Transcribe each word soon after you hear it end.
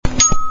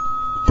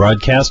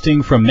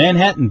Broadcasting from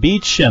Manhattan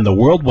Beach and the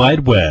World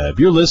Wide Web,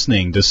 you're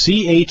listening to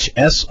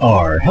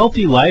CHSR,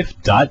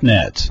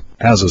 HealthyLife.net.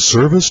 As a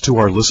service to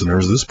our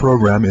listeners, this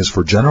program is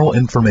for general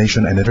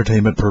information and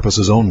entertainment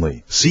purposes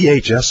only.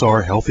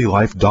 CHSR,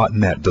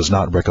 HealthyLife.net does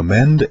not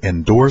recommend,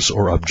 endorse,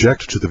 or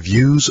object to the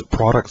views,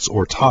 products,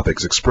 or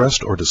topics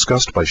expressed or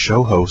discussed by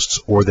show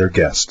hosts or their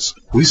guests.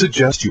 We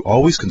suggest you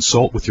always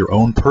consult with your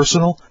own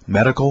personal,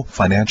 medical,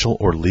 financial,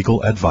 or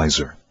legal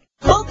advisor.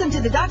 Welcome to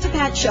the Dr.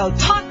 Pat Show,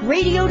 talk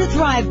radio to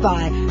thrive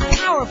by.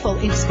 Powerful,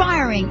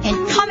 inspiring,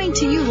 and coming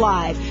to you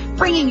live,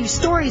 bringing you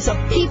stories of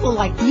people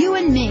like you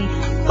and me,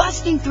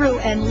 busting through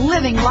and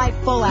living life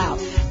full out.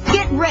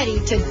 Get ready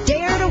to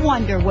dare to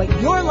wonder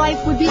what your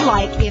life would be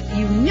like if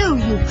you knew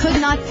you could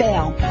not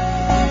fail.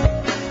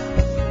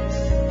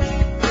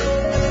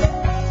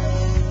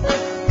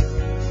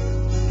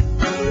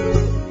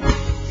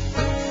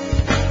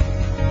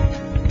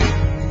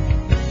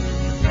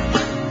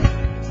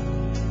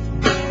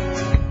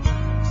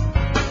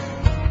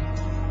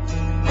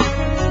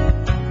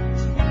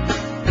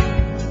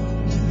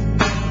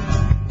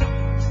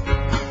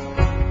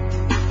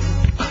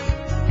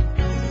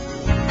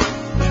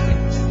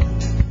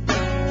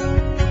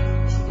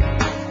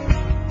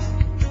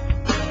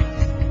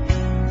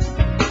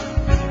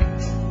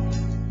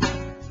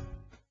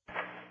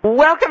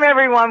 Welcome,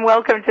 everyone.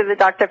 Welcome to the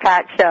Dr.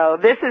 Pat Show.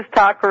 This is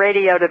talk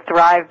radio to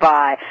thrive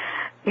by.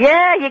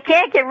 Yeah, you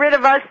can't get rid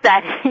of us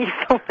that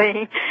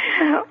easily.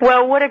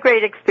 Well, what a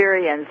great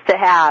experience to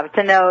have,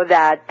 to know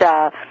that,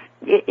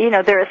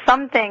 there are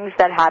some things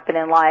that happen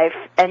in life,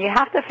 and you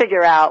have to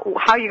figure out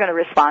how you're going to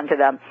respond to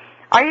them.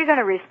 Are you going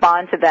to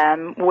respond to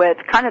them with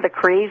kind of the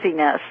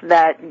craziness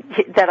that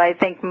I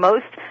think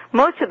most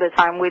of the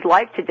time we'd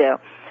like to do?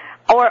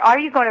 Or are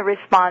you going to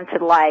respond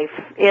to life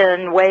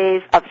in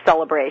ways of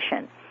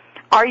celebration?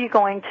 Are you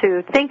going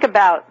to think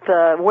about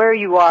where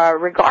you are,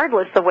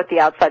 regardless of what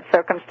the outside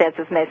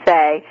circumstances may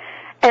say,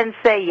 and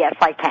say, yes,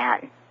 I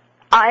can?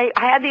 I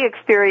had the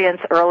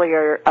experience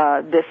earlier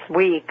this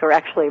week, or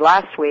actually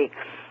last week,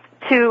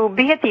 to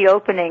be at the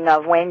opening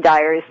of Wayne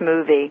Dyer's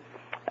movie,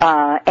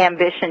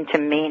 Ambition to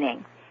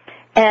Meaning.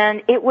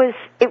 And it was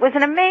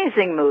an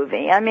amazing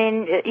movie. I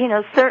mean,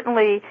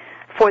 certainly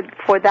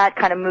for that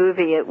kind of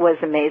movie it was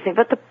amazing.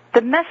 But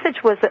the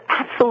message was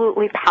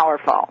absolutely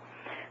powerful.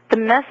 The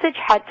message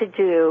had to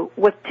do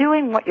with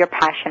doing what you're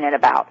passionate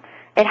about.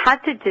 It had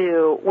to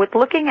do with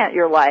looking at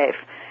your life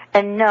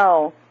and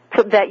know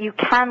that you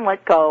can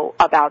let go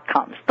of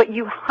outcomes. But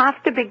you have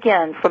to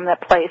begin from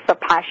that place of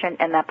passion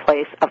and that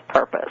place of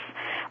purpose.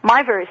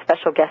 My very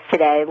special guest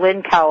today,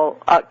 Lynn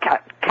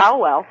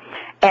Caldwell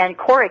and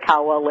Corey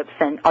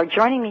Caldwell-Lipson, are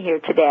joining me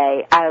here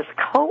today as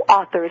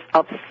co-authors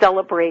of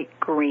Celebrate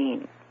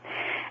Green.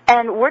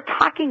 And we're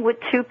talking with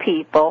two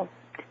people,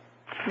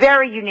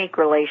 very unique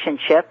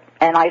relationship.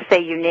 And I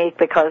say unique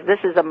because this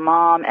is a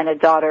mom and a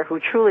daughter who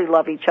truly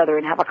love each other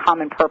and have a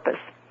common purpose,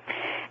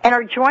 and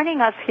are joining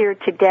us here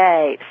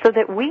today so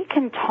that we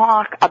can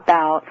talk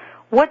about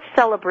what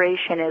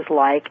celebration is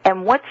like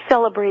and what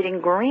celebrating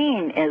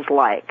green is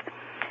like.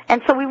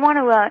 And so we want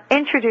to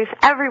introduce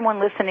everyone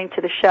listening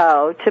to the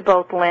show to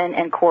both Lynn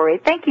and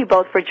Corey. Thank you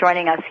both for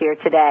joining us here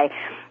today.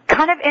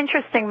 Kind of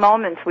interesting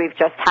moments we've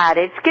just had.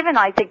 It's given,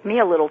 I think, me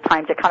a little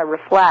time to kind of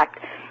reflect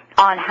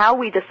on how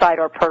we decide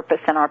our purpose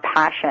and our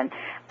passion.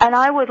 And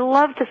I would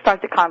love to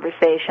start the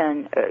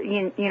conversation,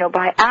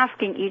 by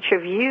asking each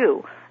of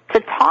you to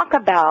talk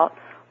about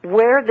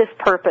where this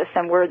purpose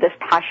and where this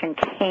passion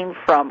came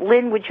from.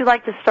 Lynn, would you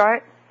like to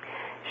start?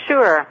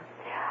 Sure.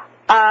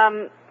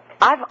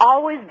 I've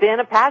always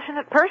been a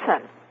passionate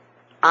person.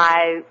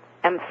 I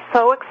am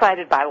so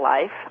excited by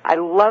life. I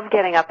love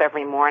getting up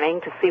every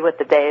morning to see what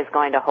the day is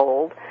going to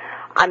hold.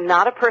 I'm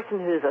not a person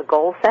who's a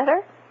goal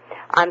setter.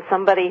 I'm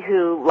somebody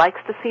who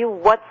likes to see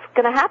what's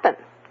going to happen.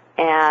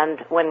 And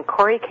when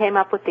Corey came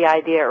up with the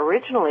idea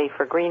originally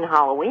for Green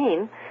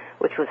Halloween,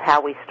 which was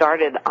how we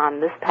started on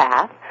this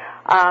path,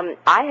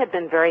 I had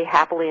been very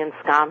happily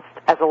ensconced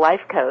as a life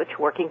coach,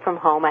 working from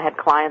home. I had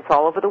clients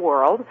all over the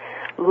world,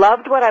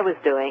 loved what I was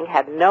doing,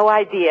 had no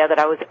idea that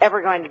I was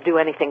ever going to do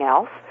anything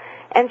else.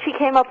 And she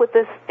came up with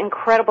this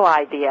incredible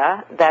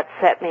idea that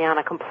set me on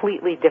a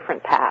completely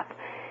different path.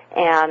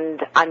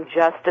 And I'm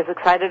just as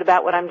excited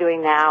about what I'm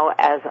doing now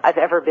as I've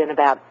ever been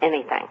about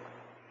anything.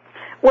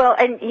 Well,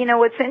 and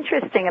what's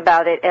interesting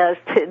about it is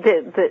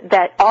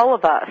that all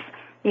of us,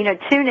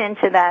 tune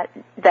into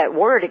that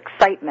word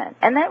excitement,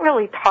 and that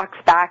really talks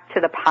back to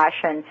the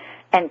passion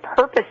and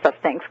purpose of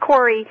things.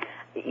 Corey,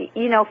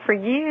 for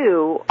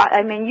you,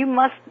 I mean, you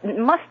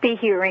must be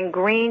hearing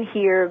green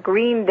here,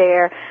 green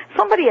there.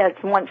 Somebody has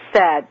once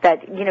said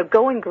that,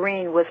 going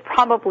green was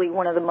probably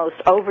one of the most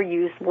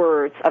overused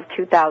words of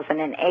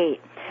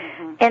 2008.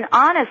 Mm-hmm. And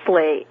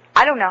honestly,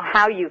 I don't know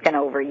how you can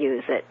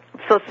overuse it.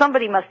 So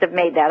somebody must have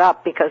made that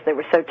up because they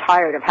were so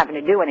tired of having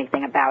to do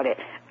anything about it.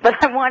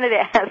 But I wanted to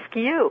ask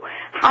you,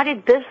 how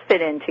did this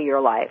fit into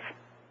your life?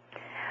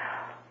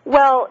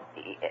 Well,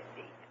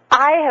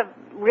 I have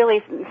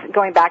really,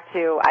 going back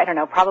to, I don't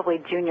know,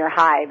 probably junior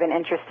high, been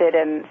interested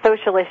in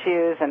social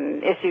issues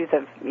and issues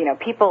of,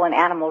 people and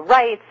animal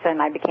rights,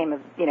 and I became a,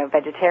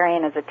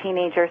 vegetarian as a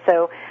teenager.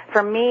 So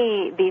for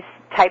me, these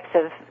types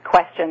of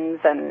questions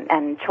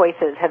and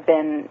choices have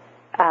been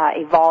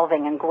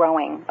evolving and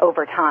growing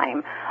over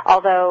time.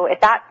 Although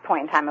at that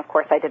point in time, of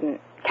course, I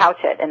didn't couch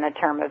it in the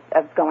term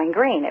of going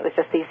green. It was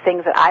just these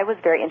things that I was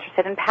very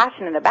interested and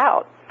passionate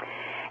about.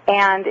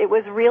 And it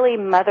was really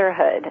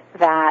motherhood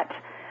that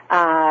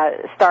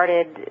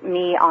started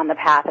me on the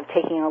path of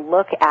taking a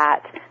look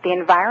at the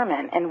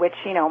environment in which,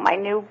 my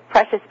new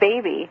precious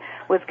baby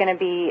was going to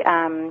be,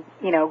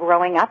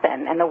 growing up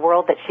in, and the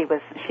world that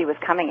she was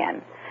coming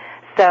in.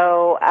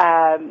 So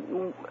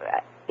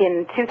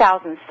in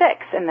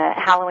 2006, in the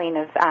Halloween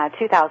of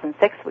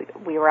 2006,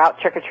 we were out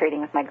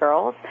trick-or-treating with my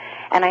girls,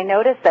 and I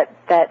noticed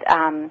that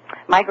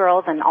my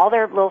girls and all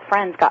their little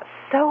friends got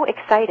so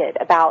excited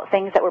about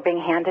things that were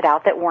being handed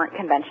out that weren't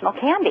conventional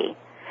candy.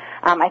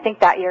 I think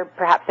that year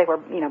perhaps they were,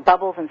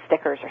 bubbles and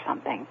stickers or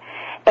something.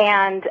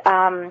 And,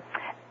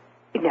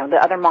 the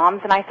other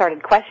moms and I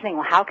started questioning,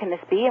 well, how can this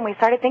be? And we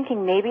started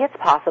thinking maybe it's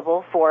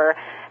possible for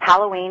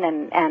Halloween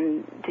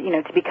and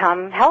to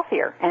become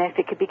healthier. And if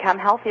it could become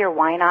healthier,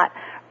 why not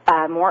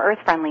more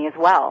earth-friendly as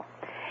well?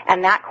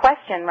 And that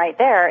question right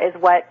there is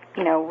what,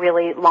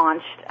 really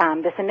launched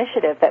this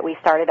initiative that we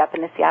started up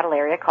in the Seattle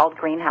area called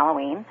Green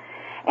Halloween.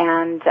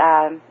 And,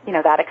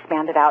 that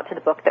expanded out to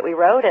the book that we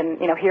wrote. And,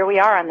 here we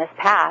are on this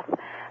path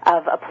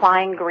of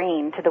applying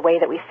green to the way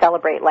that we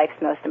celebrate life's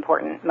most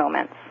important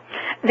moments.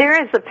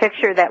 There is a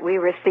picture that we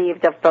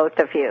received of both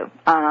of you.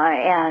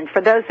 And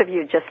for those of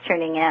you just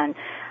tuning in,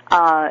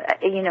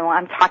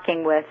 I'm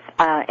talking with,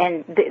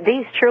 and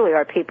these truly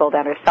are people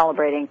that are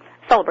celebrating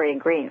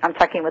green. I'm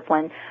talking with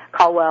Lynn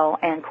Caldwell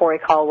and Corey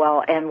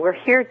Caldwell, and we're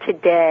here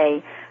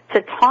today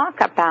to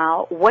talk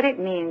about what it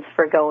means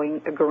for going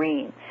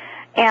green.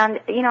 And,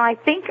 I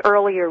think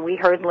earlier we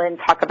heard Lynn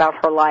talk about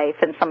her life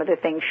and some of the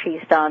things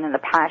she's done and the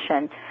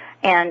passion.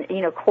 And,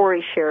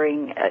 Corey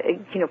sharing,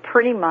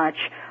 pretty much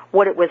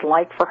what it was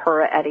like for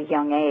her at a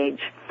young age.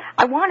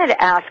 I wanted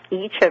to ask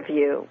each of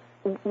you,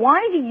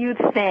 why do you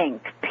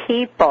think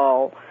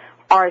people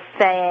are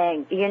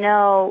saying,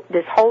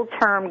 this whole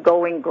term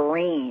going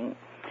green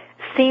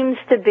seems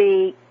to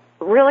be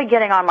really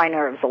getting on my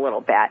nerves a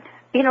little bit?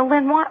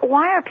 Lynn,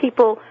 why are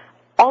people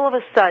all of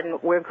a sudden,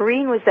 where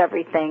green was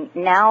everything,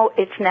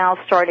 it's now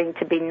starting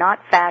to be not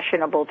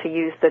fashionable to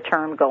use the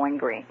term going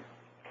green?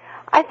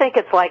 I think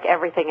it's like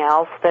everything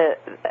else, the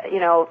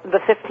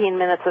 15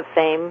 minutes of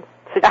fame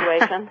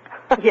situation.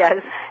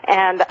 Yes.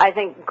 And I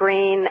think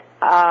green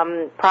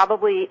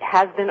probably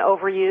has been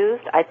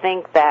overused. I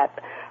think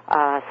that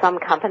some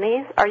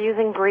companies are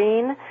using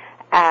green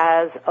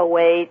as a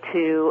way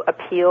to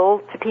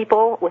appeal to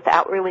people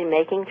without really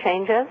making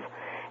changes.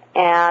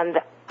 And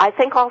I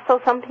think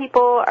also some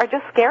people are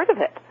just scared of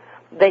it.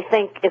 They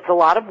think it's a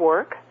lot of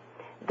work.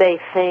 They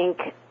think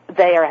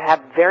they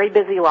have very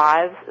busy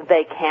lives.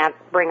 They can't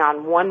bring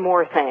on one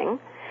more thing.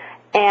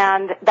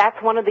 And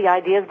that's one of the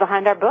ideas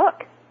behind our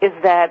book, is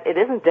that it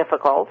isn't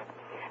difficult.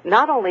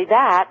 Not only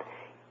that,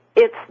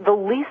 it's the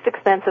least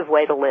expensive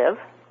way to live.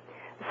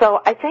 So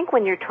I think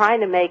when you're trying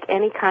to make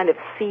any kind of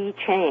sea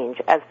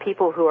change as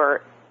people who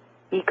are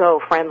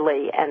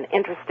eco-friendly and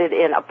interested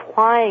in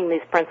applying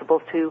these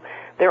principles to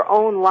their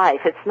own life,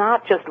 it's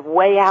not just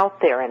way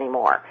out there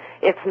anymore.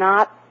 It's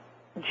not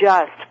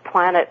just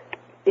planet,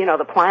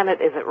 the planet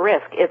is at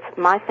risk. It's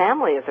my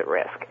family is at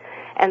risk.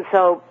 And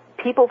so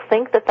people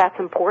think that that's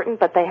important,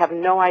 but they have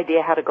no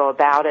idea how to go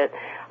about it.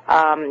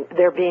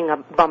 They're being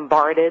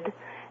bombarded,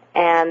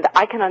 and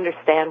I can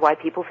understand why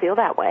people feel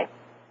that way.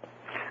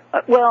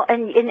 Well,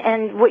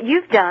 and what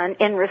you've done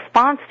in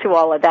response to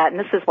all of that, and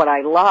this is what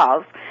I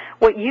love,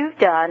 what you've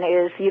done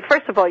is,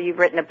 first of all, you've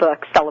written a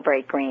book,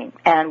 Celebrate Green,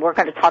 and we're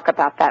going to talk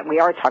about that, and we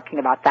are talking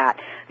about that.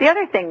 The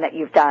other thing that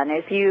you've done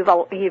is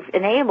you've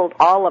enabled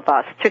all of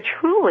us to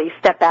truly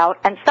step out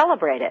and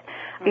celebrate it.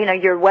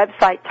 Your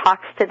website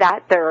talks to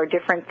that. There are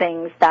different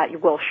things that you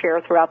will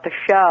share throughout the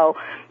show,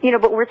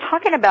 but we're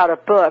talking about a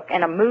book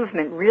and a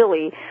movement,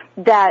 really,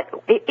 that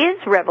it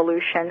is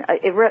revolution.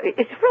 It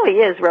really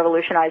is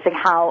revolutionizing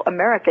how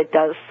America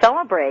does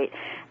celebrate.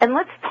 And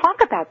let's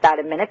talk about that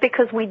a minute,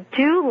 because we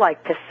do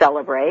like to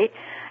celebrate.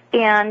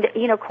 And,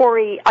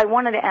 Corey, I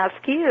wanted to ask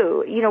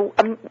you,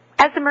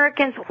 as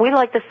Americans, we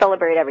like to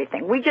celebrate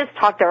everything. We just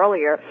talked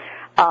earlier,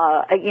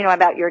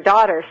 about your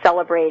daughter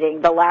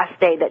celebrating the last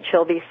day that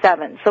she'll be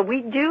 7. So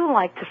we do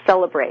like to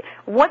celebrate.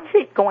 What's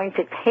it going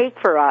to take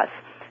for us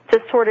to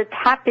sort of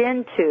tap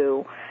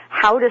into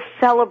how to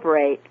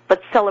celebrate,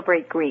 but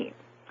celebrate green?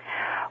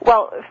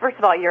 Well, first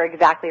of all, you're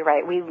exactly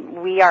right.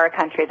 We are a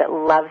country that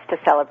loves to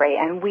celebrate,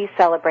 and we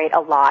celebrate a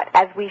lot,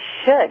 as we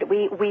should.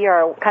 We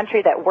are a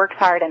country that works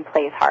hard and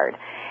plays hard,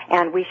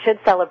 and we should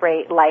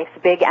celebrate life's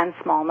big and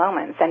small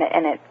moments. And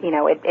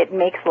it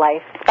makes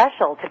life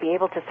special to be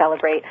able to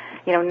celebrate,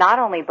 not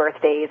only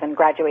birthdays and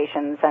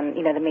graduations and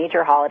the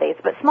major holidays,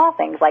 but small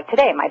things like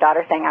today. My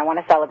daughter saying, "I want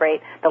to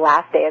celebrate the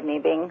last day of me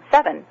being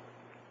 7."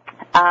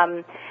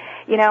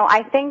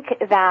 I think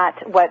that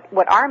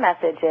what our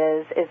message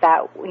is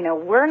that,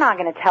 we're not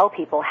going to tell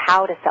people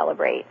how to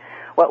celebrate.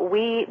 What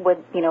we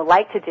would,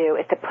 like to do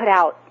is to put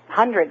out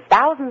hundreds,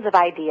 thousands of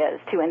ideas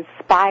to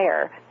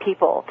inspire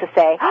people to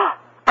say, oh,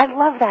 I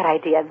love that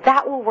idea.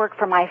 That will work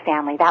for my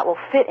family. That will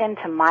fit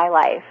into my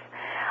life.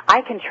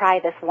 I can try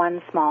this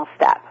one small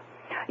step.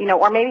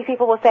 Or maybe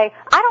people will say,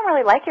 I don't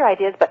really like your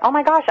ideas, but oh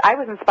my gosh, I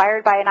was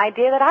inspired by an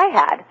idea that I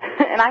had.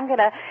 And I'm going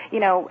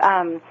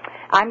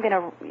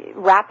to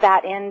wrap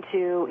that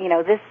into,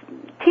 this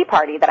tea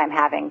party that I'm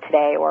having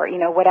today, or,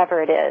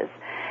 whatever it is.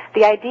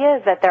 The idea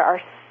is that there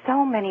are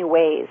so many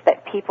ways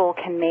that people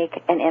can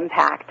make an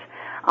impact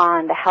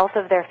on the health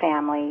of their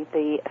family,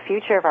 the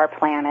future of our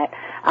planet,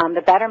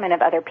 the betterment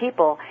of other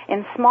people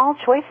in small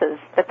choices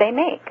that they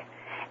make.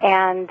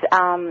 And,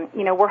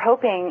 we're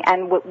hoping,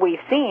 and what we've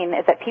seen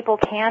is that people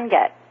can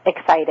get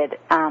excited,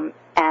 and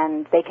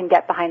they can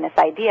get behind this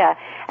idea.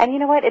 And you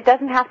know what? It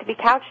doesn't have to be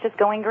couched as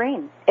going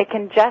green. It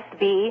can just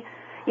be,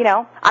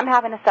 I'm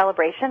having a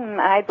celebration,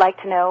 and I'd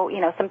like to know,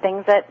 some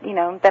things that,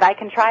 that I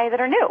can try that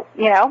are new.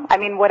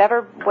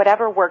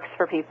 Whatever works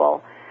for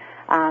people.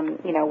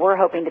 We're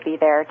hoping to be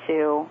there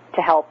to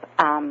help,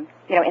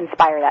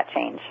 inspire that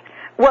change.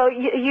 Well,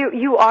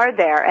 you are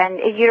there, and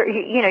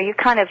you're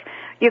kind of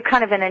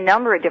in a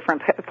number of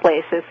different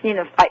places.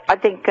 I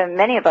think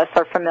many of us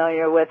are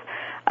familiar with.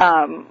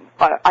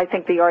 I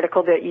think the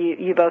article that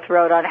you both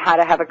wrote on how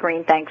to have a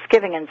green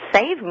Thanksgiving and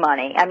save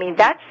money. I mean,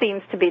 that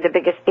seems to be the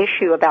biggest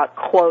issue about,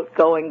 quote,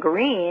 going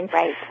green.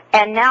 Right.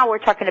 And now we're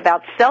talking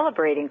about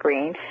celebrating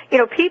green.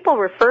 People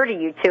refer to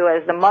you two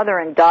as the mother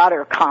and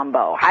daughter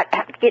combo. How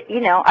does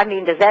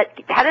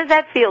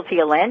that feel to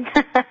you, Lynn?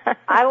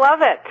 I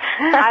love it.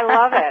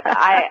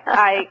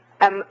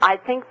 I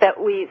think that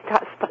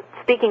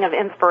speaking of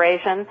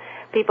inspiration,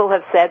 people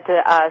have said to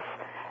us,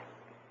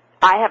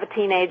 I have a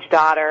teenage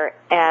daughter,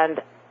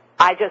 and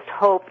I just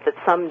hope that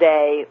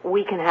someday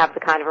we can have the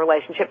kind of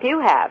relationship you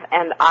have.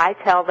 And I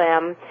tell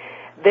them,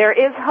 there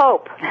is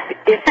hope.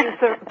 If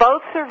you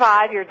both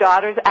survive your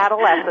daughter's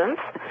adolescence,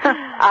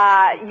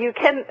 you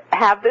can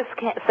have this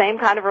same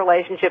kind of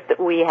relationship that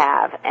we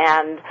have.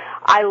 And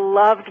I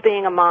loved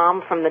being a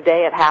mom from the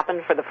day it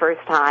happened for the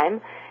first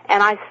time,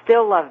 and I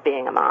still love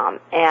being a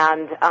mom.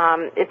 And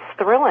it's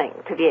thrilling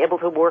to be able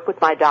to work with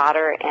my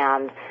daughter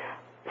and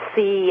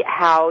see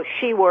how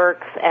she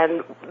works.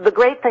 And the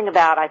great thing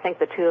about, I think,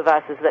 the two of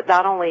us is that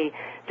not only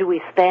do we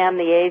span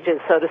the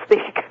ages, so to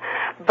speak,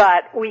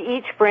 but we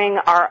each bring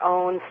our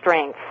own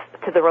strengths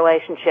to the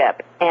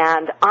relationship.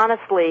 And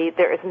honestly,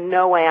 there is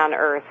no way on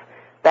earth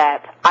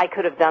that I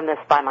could have done this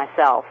by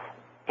myself.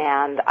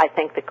 And I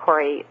think that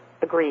Corey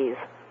agrees.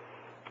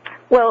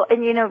 Well,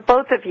 and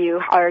both of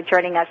you are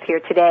joining us here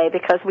today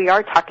because we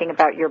are talking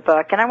about your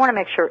book, and I want to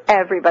make sure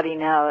everybody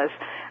knows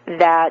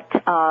that,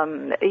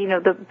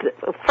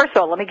 first of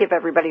all, let me give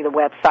everybody the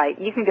website.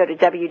 You can go to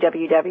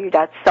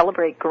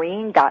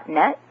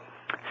www.celebrategreen.net,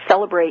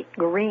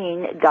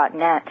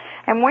 celebrategreen.net,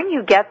 and when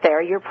you get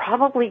there, you're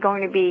probably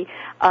going to be,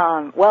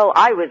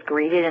 I was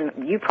greeted,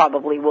 and you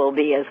probably will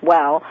be as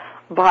well,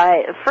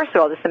 by, first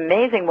of all, this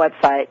amazing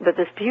website, but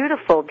this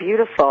beautiful,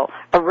 beautiful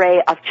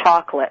array of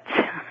chocolates.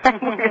 We're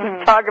going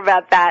to talk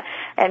about that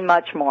and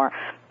much more.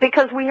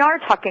 Because we are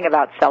talking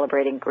about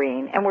celebrating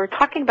green, and we're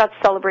talking about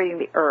celebrating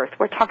the earth.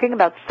 We're talking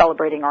about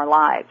celebrating our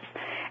lives.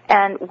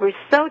 And we're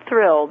so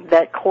thrilled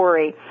that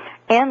Corey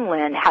and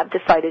Lynn have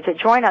decided to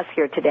join us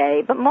here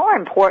today, but more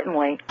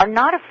importantly, are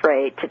not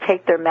afraid to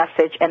take their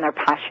message and their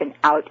passion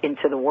out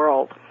into the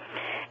world.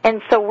 And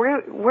so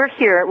we're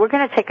here. We're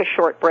going to take a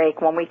short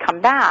break. When we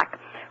come back,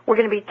 we're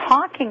going to be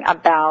talking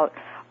about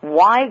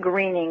why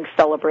greening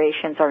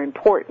celebrations are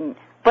important,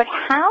 but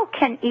how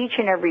can each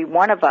and every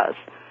one of us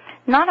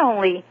not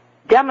only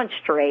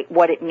demonstrate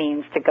what it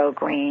means to go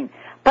green,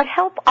 but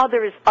help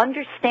others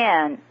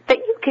understand that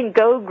you can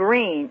go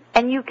green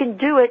and you can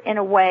do it in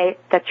a way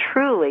that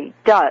truly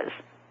does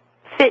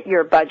fit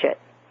your budget.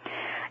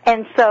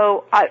 And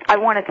so I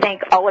want to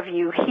thank all of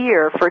you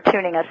here for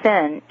tuning us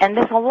in. And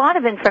there's a lot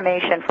of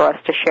information for us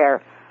to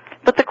share.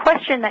 But the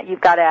question that you've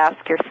got to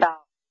ask yourself,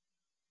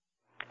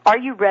 are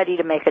you ready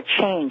to make a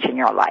change in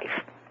your life?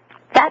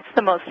 That's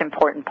the most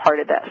important part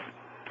of this.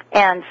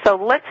 And so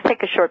let's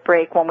take a short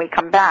break. When we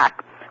come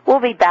back, we'll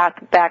be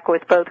back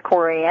with both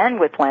Corey and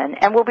with Lynn,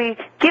 and we'll be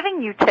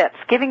giving you tips,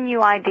 giving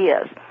you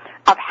ideas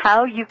of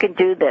how you can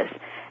do this.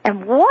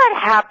 And what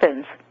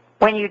happens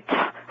when you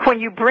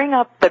bring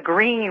up the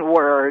green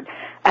word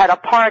at a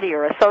party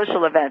or a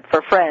social event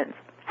for friends?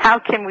 How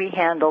can we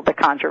handle the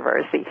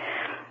controversy?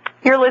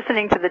 You're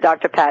listening to the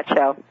Dr. Pat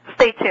Show.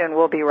 Stay tuned.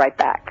 We'll be right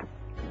back.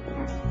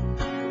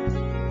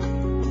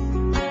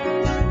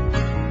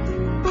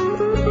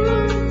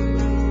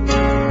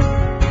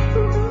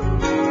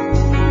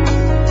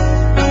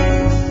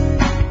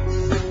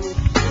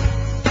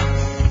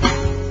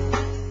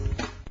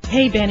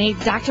 Hey, Benny,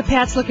 Dr.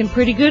 Pat's looking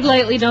pretty good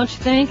lately, don't you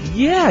think?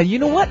 Yeah, you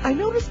know what? I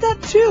noticed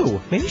that too.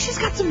 Maybe she's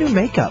got some new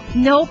makeup.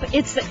 Nope,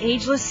 it's the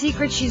Ageless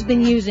Secret she's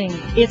been using.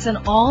 It's an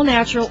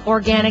all-natural,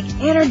 organic,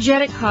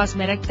 energetic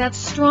cosmetic that's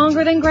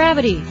stronger than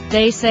gravity.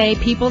 They say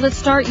people that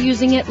start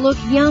using it look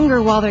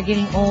younger while they're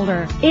getting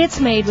older. It's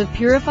made with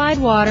purified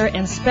water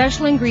and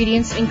special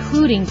ingredients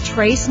including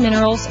trace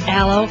minerals,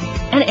 aloe,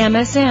 and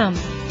MSM.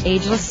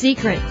 Ageless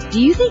Secret.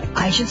 Do you think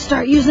I should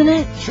start using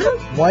it? Sure,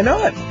 why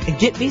not? And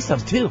get me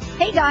some too.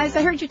 Hey guys,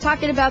 I heard you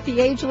talking about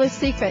the Ageless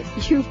Secret.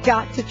 You've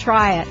got to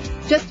try it.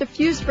 Just a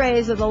few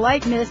sprays of the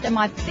light mist and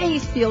my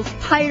face feels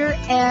tighter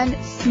and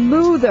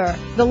smoother.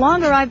 The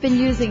longer I've been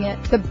using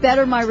it, the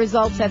better my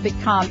results have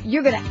become.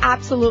 You're going to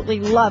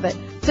absolutely love it.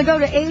 So go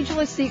to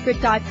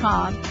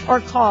agelesssecret.com or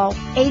call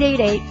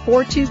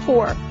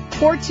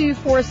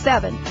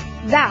 888-424-4247.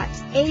 That's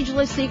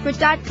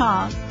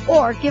agelesssecret.com,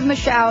 or give them a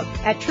shout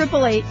at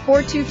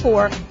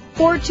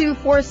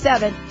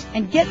 888-424-4247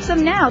 and get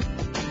some now.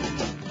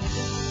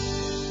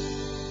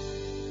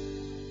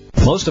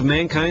 Most of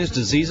mankind's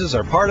diseases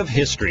are part of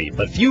history,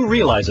 but few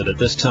realize it at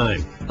this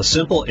time. A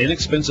simple,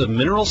 inexpensive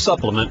mineral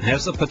supplement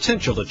has the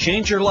potential to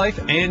change your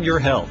life and your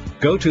health.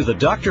 Go to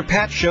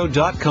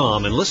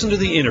thedrpatshow.com and listen to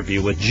the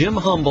interview with Jim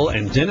Humble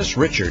and Dennis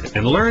Richard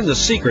and learn the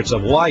secrets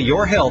of why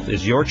your health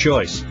is your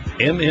choice.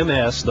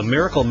 MMS, the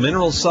miracle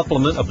mineral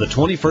supplement of the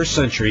 21st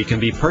century, can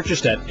be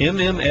purchased at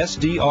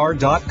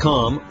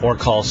mmsdr.com or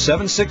call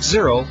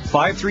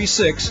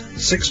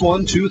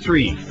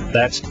 760-536-6123.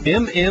 That's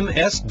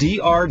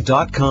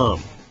mmsdr.com.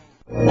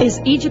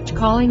 Is Egypt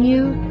calling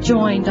you?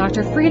 Join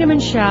Dr. Friedemann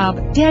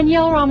Schaub,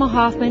 Danielle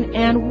Rama-Hoffman,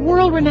 and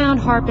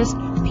world-renowned harpist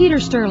Peter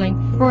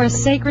Sterling for a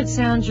sacred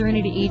sound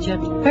journey to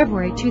Egypt,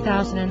 February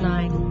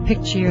 2009.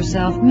 Picture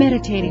yourself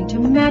meditating to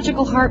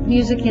magical harp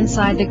music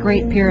inside the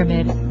Great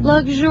Pyramid,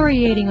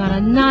 luxuriating on a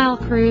Nile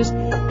cruise,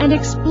 and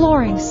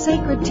exploring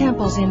sacred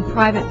temples in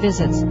private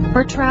visits.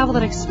 For travel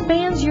that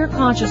expands your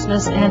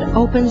consciousness and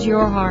opens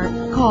your heart,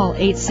 call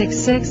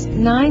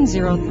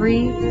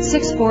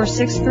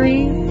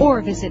 866-903-6463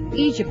 or visit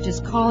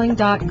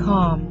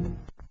EgyptIsCalling.com.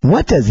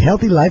 What does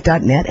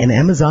HealthyLife.net and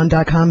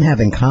Amazon.com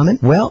have in common?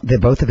 Well, they're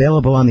both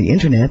available on the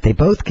Internet. They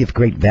both give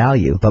great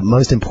value. But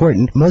most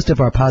important, most of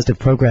our positive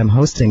program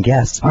hosts and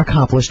guests are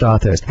accomplished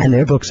authors, and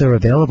their books are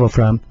available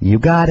from, you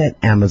got it,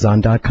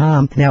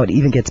 Amazon.com. Now, it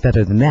even gets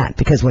better than that,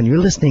 because when you're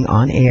listening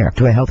on air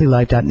to a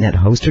HealthyLife.net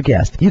host or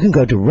guest, you can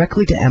go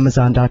directly to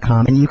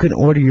Amazon.com and you can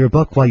order your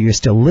book while you're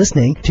still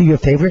listening to your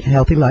favorite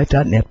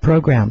HealthyLife.net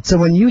program. So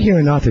when you hear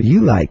an author you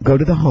like, go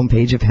to the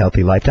homepage of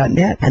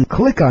HealthyLife.net and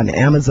click on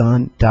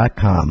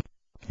Amazon.com.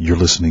 You're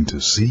listening to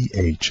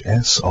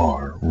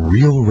CHSR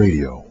Real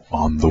Radio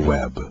on the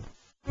web.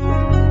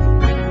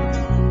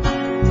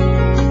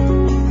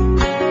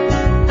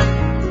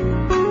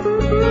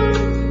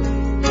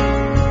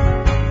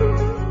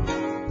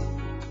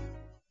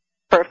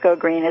 Earth Go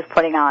Green is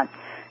putting on.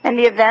 And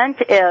the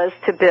event is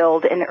to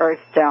build an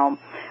Earth Dome.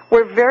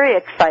 We're very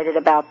excited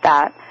about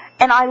that.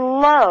 And I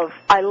love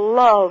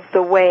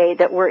the way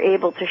that we're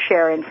able to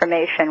share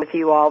information with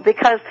you all,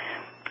 because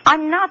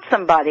I'm not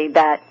somebody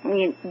that,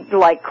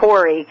 like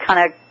Corey,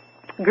 kind of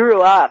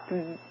grew up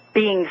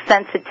being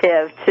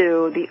sensitive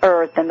to the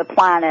earth and the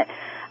planet.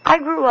 I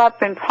grew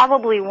up in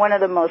probably one of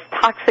the most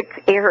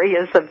toxic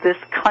areas of this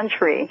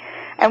country,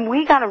 and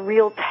we got a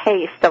real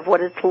taste of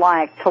what it's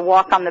like to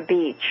walk on the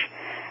beach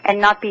and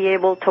not be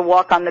able to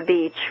walk on the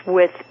beach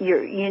with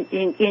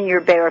in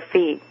your bare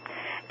feet.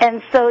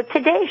 And so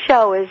today's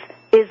show is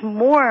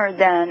more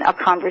than a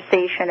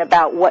conversation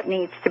about what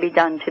needs to be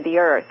done to the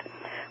earth.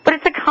 But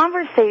it's a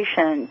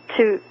conversation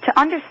to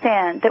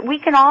understand that we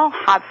can all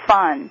have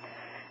fun,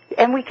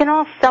 and we can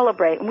all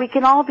celebrate, and we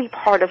can all be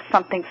part of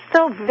something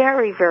so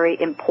very, very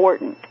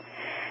important.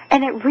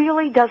 And it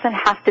really doesn't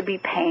have to be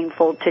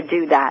painful to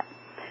do that.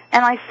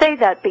 And I say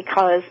that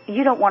because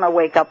you don't want to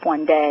wake up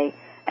one day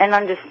and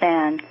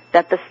understand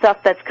that the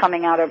stuff that's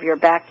coming out of your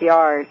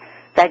backyard,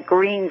 that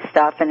green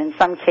stuff, and in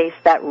some case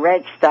that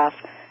red stuff,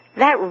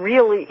 that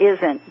really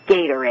isn't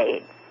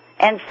Gatorade.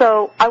 And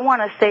so I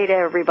want to say to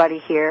everybody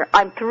here,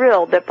 I'm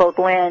thrilled that both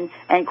Lynn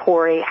and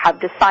Corey have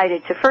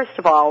decided to, first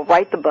of all,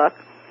 write the book,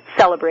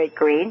 Celebrate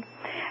Green,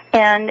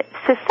 and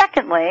so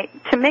secondly,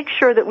 to make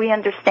sure that we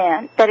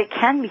understand that it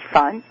can be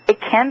fun,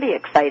 it can be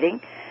exciting,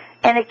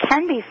 and it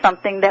can be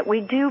something that we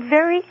do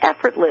very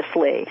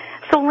effortlessly.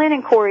 So Lynn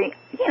and Corey,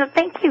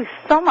 thank you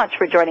so much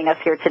for joining us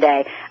here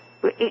today.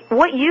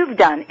 What you've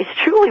done is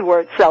truly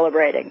worth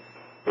celebrating.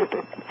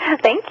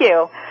 Thank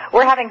you.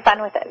 We're having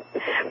fun with it.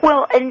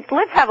 Well, and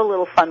let's have a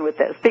little fun with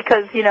this,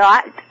 because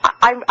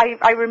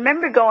I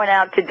remember going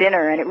out to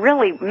dinner, and it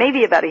really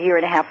maybe about a year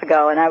and a half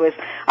ago, and I was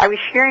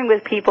sharing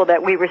with people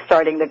that we were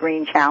starting the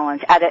Green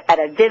Challenge at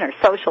a dinner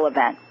social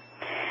event,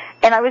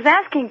 and I was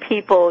asking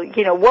people,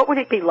 what would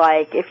it be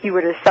like if you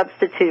were to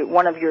substitute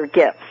one of your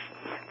gifts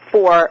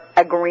for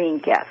a green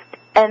gift?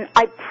 And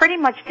I pretty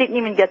much didn't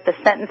even get the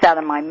sentence out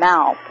of my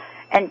mouth,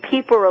 and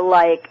people were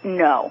like,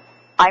 no,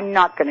 I'm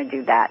not going to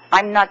do that.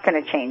 I'm not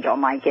going to change all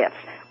my gifts.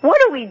 what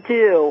do we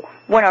do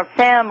when our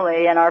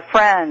family and our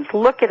friends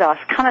look at us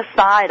kind of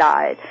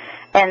side-eyed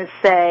and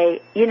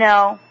say,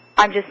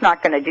 I'm just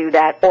not going to do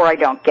that, or I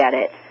don't get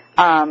it?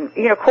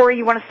 Corey,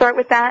 you want to start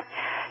with that?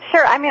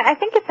 Sure. I mean, I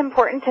think it's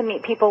important to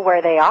meet people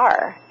where they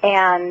are,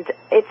 and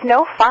it's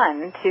no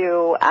fun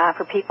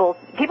for people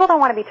don't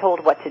want to be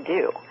told what to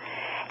do,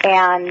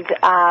 and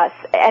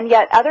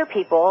yet other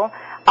people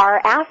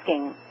are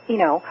asking,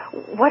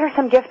 what are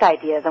some gift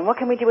ideas and what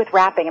can we do with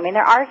wrapping? I mean,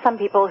 there are some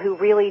people who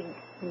really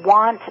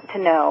want to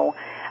know,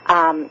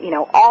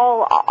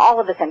 all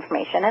of this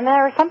information, and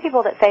there are some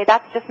people that say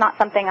that's just not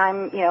something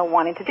I'm,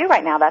 wanting to do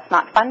right now. That's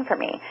not fun for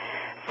me.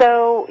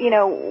 So,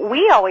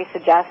 we always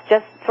suggest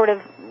just sort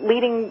of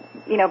leading,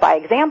 by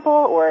example,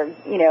 or,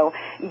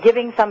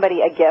 giving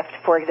somebody a gift,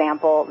 for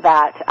example,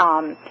 that,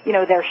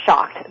 they're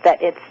shocked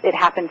that it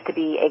happens to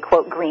be a,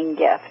 quote, green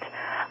gift.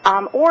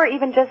 Or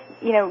even just,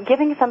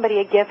 giving somebody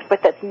a gift,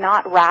 but that's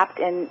not wrapped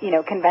in,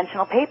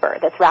 conventional paper,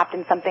 that's wrapped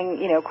in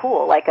something,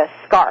 cool, like a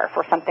scarf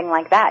or something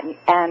like that.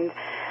 And,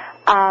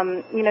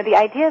 the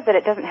idea is that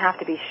it doesn't have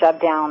to be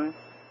shoved down,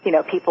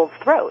 people's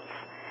throats.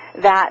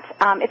 That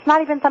it's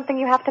not even something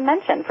you have to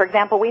mention. For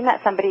example, we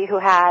met somebody who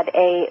had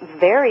a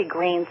very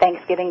green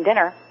Thanksgiving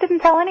dinner,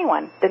 didn't tell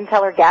anyone, didn't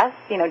tell her guests,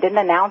 didn't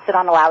announce it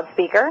on a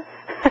loudspeaker,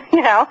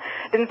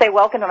 didn't say,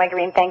 welcome to my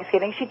green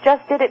Thanksgiving. She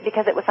just did it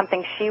because it was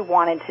something she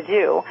wanted to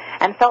do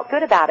and felt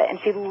good about it. And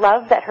she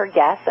loved that her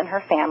guests and her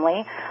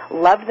family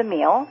loved the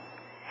meal.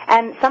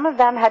 And some of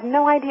them had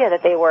no idea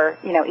that they were,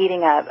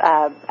 eating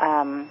a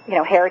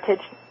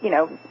heritage,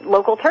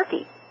 local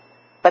turkey,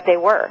 but they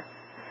were.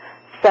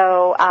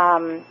 So,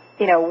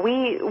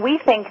 we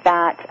think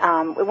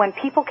that when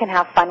people can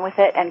have fun with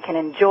it and can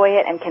enjoy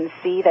it and can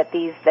see that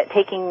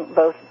taking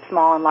both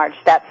small and large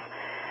steps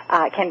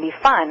can be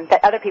fun,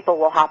 that other people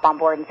will hop on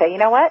board and say, you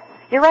know what,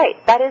 you're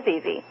right, that is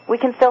easy. We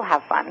can still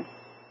have fun.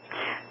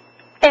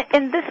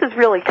 And this is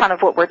really kind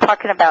of what we're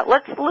talking about.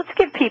 Let's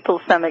give people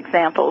some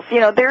examples.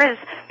 There is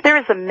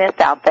a myth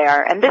out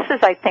there, and this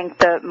is, I think,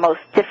 the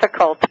most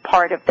difficult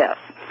part of this,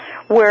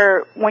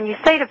 where when you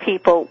say to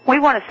people, we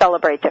want to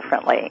celebrate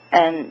differently,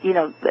 and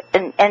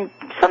and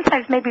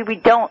sometimes maybe we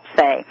don't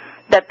say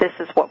that this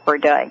is what we're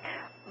doing.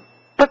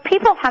 But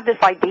people have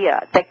this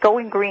idea that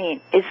going green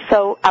is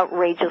so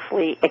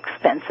outrageously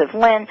expensive.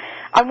 Lynn,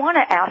 I want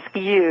to ask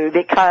you,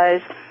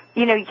 because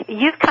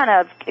you've kind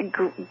of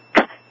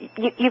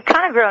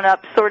grown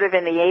up sort of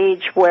in the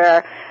age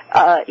where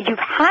you've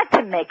had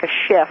to make a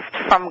shift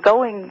from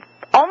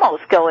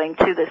almost going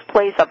to this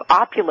place of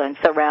opulence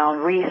around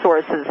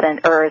resources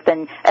and earth,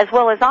 and as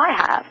well as I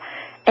have.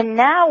 And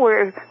now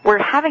we're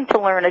having to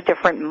learn a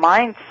different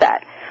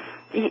mindset.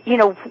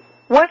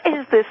 What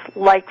is this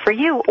like for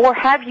you, or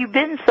have you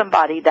been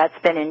somebody that's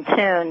been in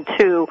tune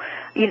to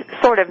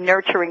sort of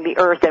nurturing the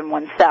earth and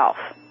oneself?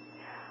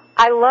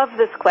 I love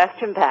this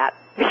question, Pat,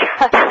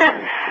 because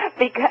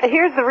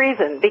here's the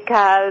reason.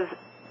 Because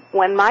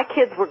when my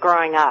kids were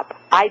growing up,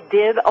 I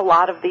did a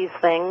lot of these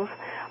things,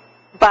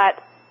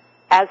 but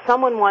as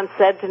someone once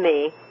said to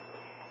me,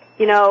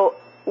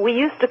 we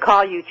used to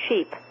call you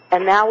cheap,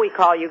 and now we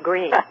call you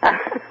green.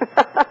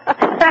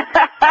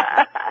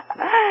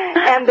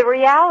 And the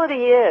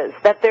reality is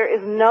that there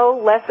is no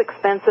less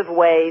expensive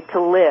way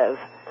to live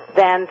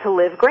than to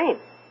live green.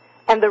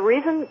 And the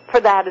reason for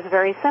that is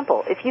very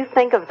simple. If you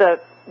think of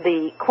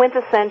the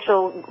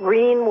quintessential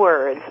green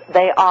words,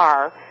 they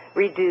are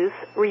reduce,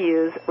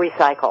 reuse,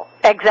 recycle.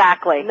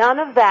 Exactly. None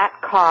of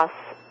that costs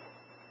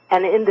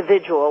an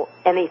individual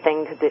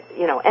anything to do,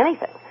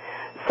 anything.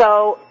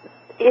 So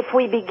if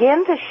we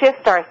begin to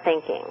shift our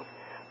thinking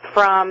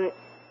from,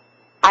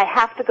 I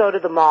have to go to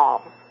the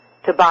mall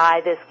to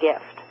buy this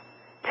gift,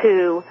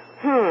 to,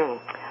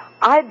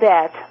 I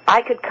bet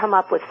I could come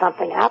up with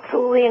something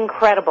absolutely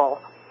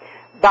incredible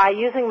by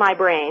using my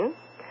brain,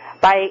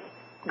 by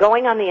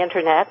going on the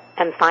internet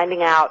and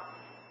finding out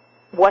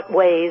what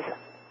ways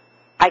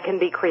I can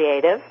be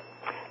creative.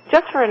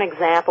 Just for an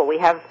example, we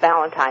have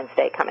Valentine's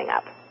Day coming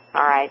up.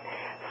 All right.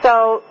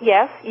 So,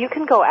 yes, you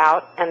can go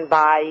out and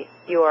buy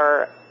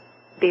your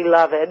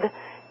beloved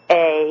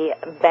a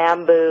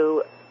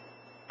bamboo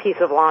piece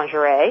of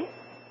lingerie,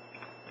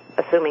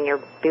 assuming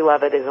your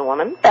beloved is a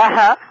woman.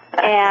 Uh-huh.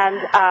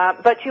 And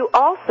but you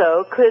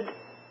also could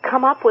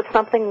come up with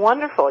something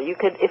wonderful. You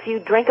could, if you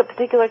drink a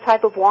particular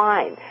type of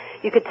wine,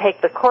 you could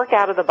take the cork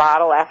out of the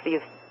bottle after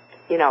you've,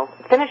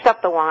 finished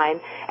up the wine,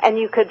 and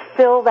you could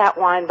fill that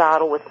wine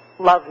bottle with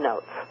love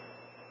notes.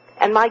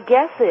 And my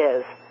guess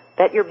is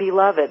that your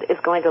beloved is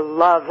going to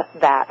love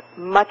that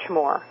much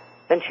more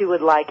than she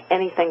would like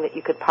anything that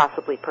you could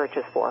possibly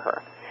purchase for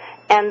her.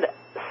 And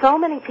so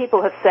many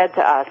people have said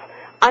to us,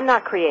 I'm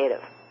not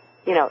creative.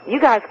 You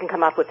guys can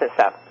come up with this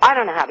stuff. I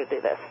don't know how to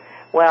do this.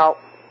 Well,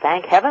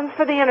 thank heavens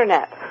for the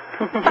Internet.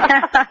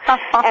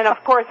 And,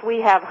 of course,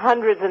 we have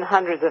hundreds and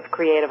hundreds of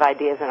creative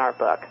ideas in our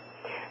book.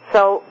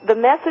 So the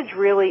message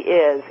really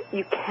is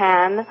you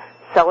can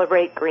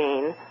celebrate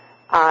green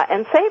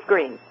and save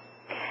green.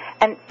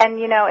 And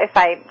you know, if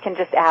I can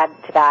just add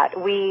to that,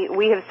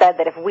 we have said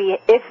that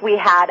if we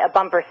had a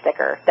bumper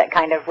sticker that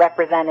kind of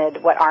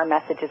represented what our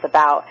message is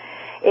about,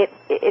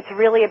 it's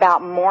really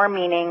about more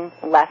meaning,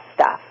 less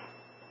stuff.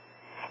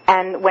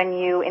 And when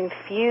you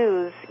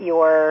infuse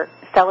your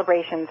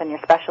celebrations and your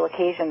special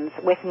occasions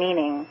with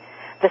meaning,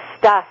 the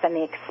stuff and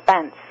the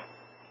expense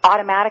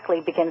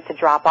automatically begins to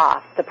drop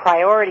off. The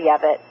priority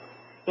of it,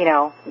 you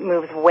know,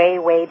 moves way,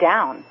 way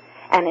down.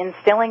 And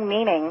instilling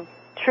meaning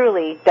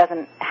truly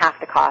doesn't have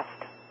to cost,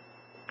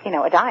 you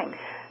know, a dime.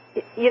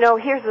 You know,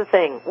 here's the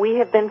thing. We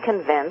have been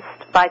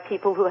convinced by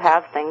people who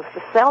have things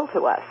to sell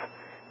to us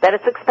that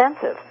it's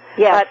expensive.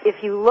 Yes. But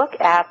if you look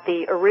at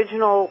the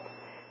original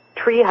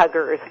tree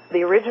huggers,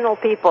 the original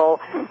people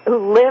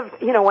who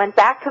lived, you know, went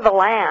back to the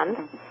land,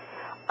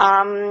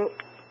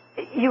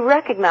 you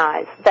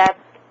recognize that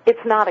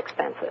it's not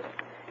expensive.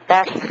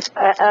 That's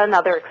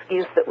another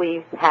excuse that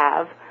we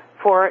have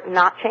for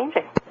not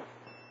changing.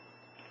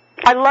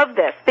 I love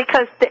this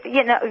because,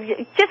 you know,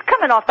 just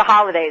coming off the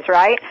holidays,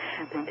 right?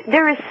 Mm-hmm.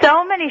 There is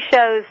so many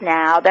shows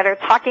now that are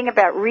talking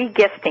about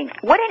re-gifting.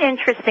 What an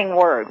interesting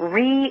word,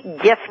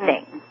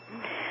 re-gifting. Mm-hmm.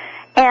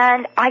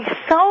 And I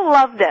so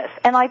love this.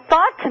 And I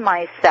thought to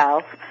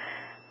myself,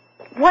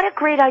 what a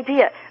great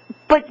idea.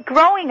 But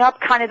growing up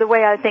kind of the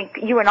way I think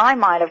you and I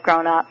might have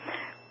grown up,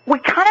 we're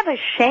kind of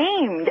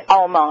ashamed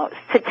almost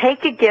to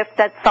take a gift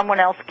that someone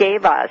else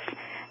gave us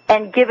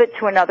and give it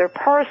to another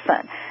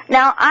person.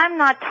 Now, I'm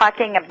not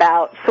talking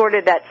about sort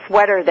of that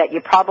sweater that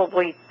you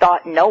probably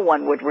thought no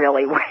one would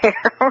really wear.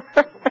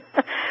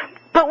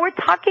 But we're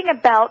talking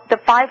about the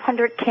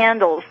 500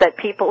 candles that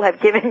people have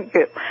given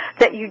you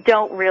that you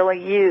don't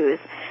really use.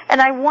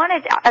 And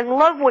I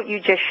love what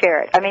you just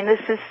shared. I mean, this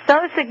is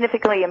so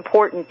significantly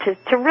important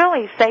to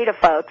really say to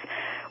folks,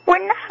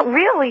 we're not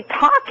really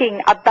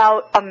talking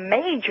about a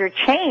major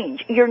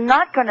change. You're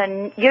not going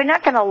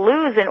to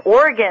lose an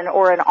organ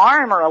or an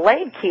arm or a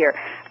leg here.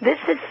 This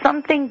is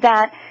something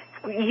that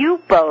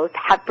you both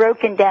have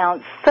broken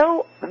down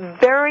so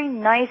very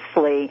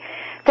nicely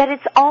that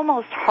it's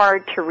almost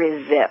hard to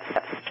resist.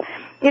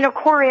 You know,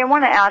 Corey, I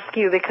want to ask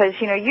you because,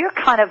 you know, you're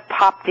kind of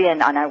popped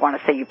in, and I want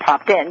to say you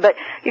popped in, but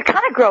you're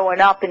kind of growing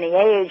up in the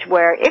age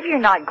where if you're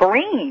not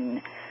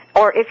green,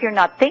 or if you're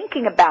not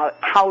thinking about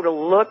how to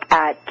look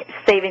at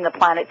saving the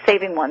planet,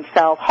 saving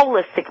oneself,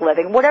 holistic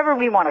living, whatever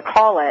we want to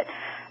call it,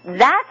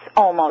 that's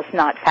almost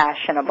not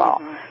fashionable.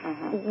 Mm-hmm,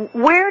 mm-hmm.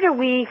 Where do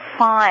we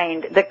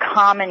find the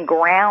common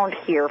ground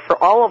here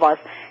for all of us,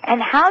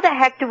 and how the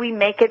heck do we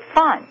make it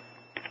fun?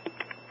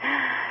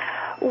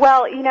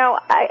 Well, you know,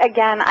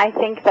 I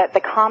think that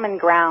the common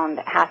ground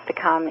has to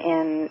come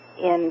in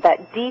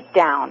that deep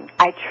down,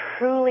 I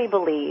truly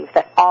believe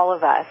that all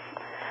of us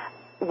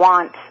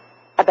want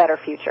a better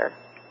future.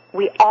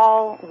 We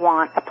all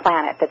want a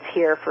planet that's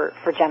here for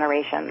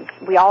generations.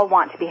 We all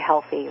want to be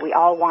healthy. We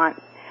all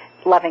want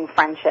loving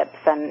friendships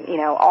and, you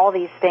know, all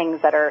these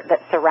things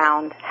that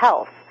surround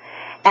health.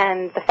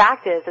 And the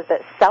fact is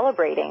that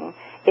celebrating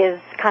is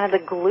kind of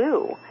the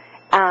glue.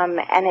 And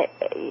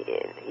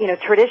you know,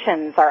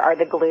 traditions are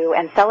the glue,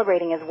 and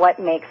celebrating is what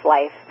makes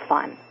life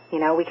fun. You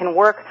know, we can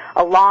work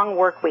a long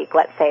work week,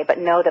 let's say, but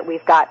know that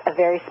we've got a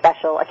very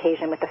special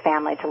occasion with the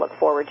family to look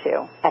forward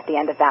to at the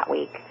end of that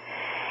week.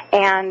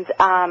 And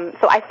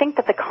so I think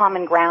that the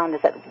common ground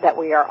is that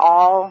we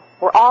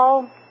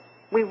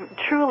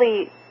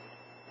truly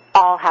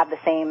all have the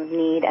same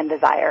need and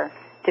desire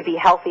to be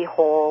healthy,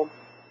 whole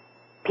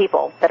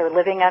people that are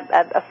living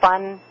a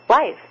fun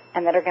life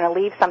and that are going to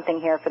leave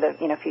something here for the,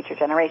 you know, future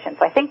generations.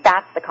 So I think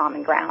that's the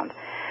common ground.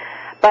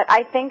 But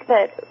I think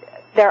that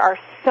there are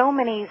so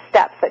many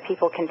steps that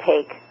people can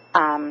take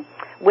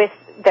with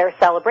their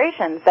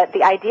celebrations that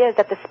the idea is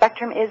that the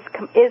spectrum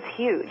is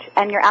huge.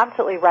 And you're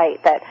absolutely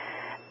right that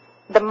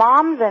the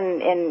moms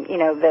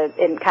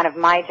in kind of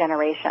my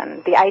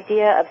generation, the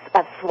idea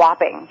of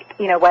swapping,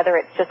 you know, whether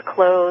it's just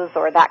clothes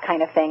or that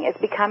kind of thing,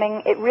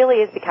 it really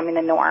is becoming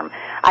the norm.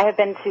 I have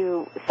been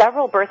to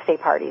several birthday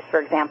parties,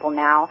 for example,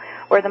 now,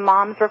 where the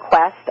moms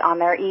request on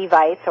their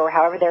evites or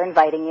however they're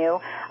inviting you,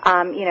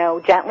 you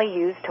know, gently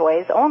used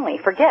toys only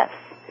for gifts.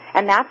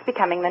 And that's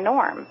becoming the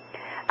norm.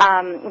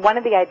 One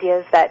of the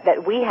ideas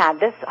that we had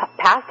this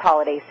past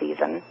holiday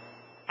season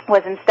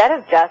was instead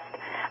of just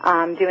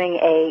doing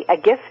a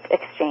gift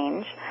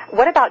exchange,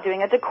 what about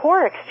doing a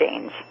decor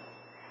exchange?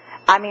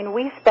 I mean,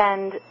 we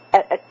spend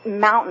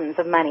mountains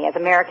of money as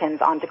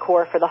Americans on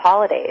decor for the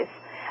holidays.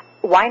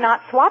 Why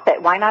not swap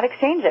it? Why not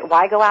exchange it?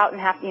 Why go out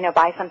and have, you know,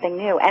 buy something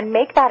new and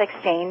make that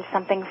exchange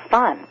something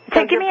fun?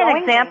 So give me an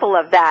example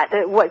of that,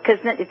 because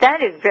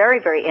that is very,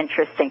 very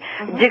interesting.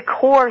 Mm-hmm.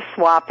 Decor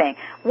swapping.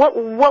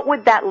 What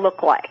would that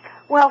look like?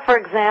 Well, for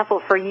example,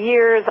 for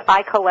years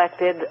I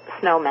collected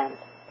snowmen.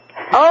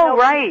 Oh,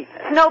 right.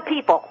 Snow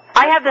people.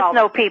 I have the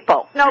snow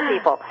people. Snow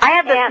people. I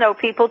have the snow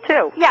people,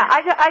 too. Yeah,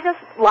 I just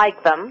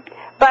like them.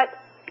 But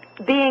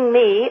being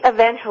me,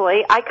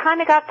 eventually, I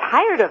kind of got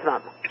tired of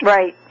them.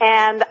 Right.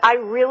 And I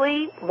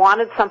really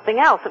wanted something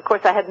else. Of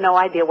course, I had no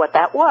idea what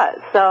that was.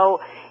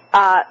 So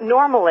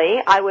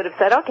normally, I would have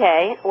said,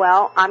 okay,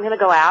 well, I'm going to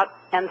go out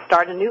and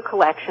start a new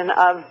collection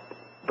of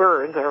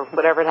birds or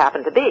whatever it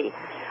happened to be.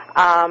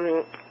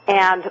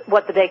 And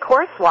what the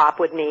decor swap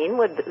would mean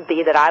would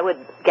be that I would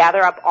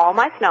gather up all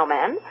my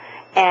snowmen,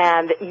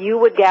 and you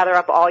would gather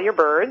up all your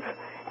birds,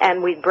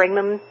 and we'd bring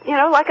them,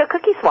 like a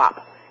cookie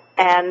swap.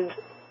 And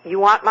you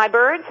want my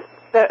birds,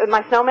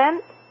 my snowmen?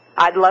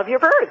 I'd love your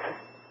birds.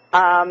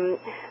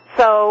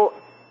 So,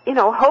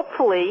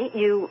 hopefully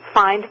you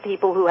find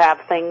people who have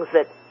things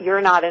that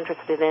you're not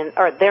interested in,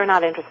 or they're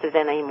not interested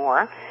in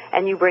anymore,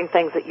 and you bring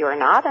things that you're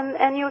not,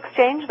 and you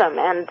exchange them.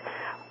 And,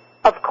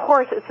 of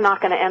course, it's not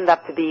going to end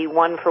up to be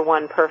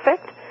one-for-one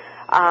perfect,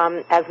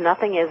 as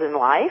nothing is in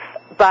life,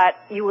 but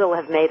you will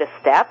have made a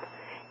step.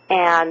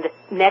 And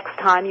next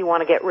time you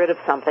want to get rid of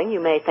something, you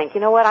may think,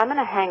 you know what, I'm going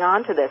to hang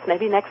on to this.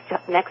 Maybe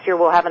next year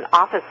we'll have an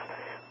office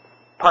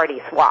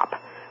party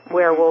swap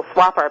where we'll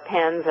swap our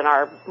pens and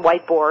our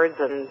whiteboards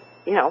and,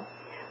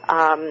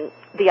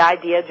 the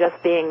idea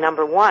just being,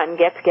 number one,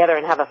 get together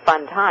and have a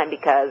fun time,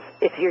 because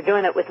if you're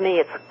doing it with me,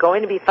 it's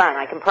going to be fun,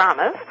 I can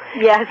promise.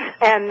 Yes.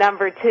 And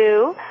number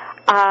two,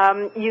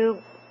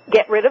 you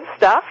get rid of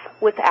stuff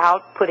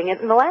without putting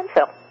it in the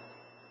landfill.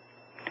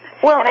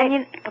 Well,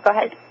 go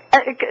ahead.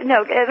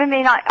 No,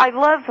 I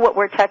love what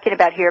we're talking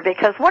about here,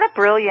 because what a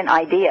brilliant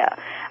idea.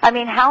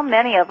 How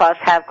many of us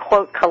have,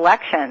 quote,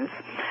 collections?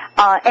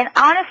 And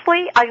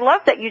honestly, I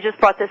love that you just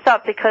brought this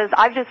up, because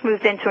I've just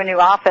moved into a new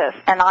office,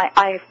 and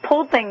I've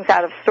pulled things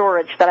out of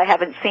storage that I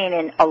haven't seen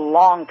in a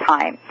long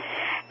time.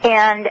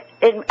 And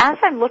as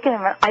I'm looking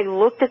at it, I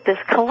looked at this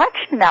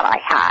collection that I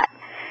had,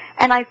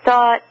 and I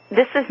thought,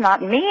 this is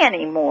not me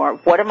anymore.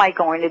 What am I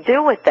going to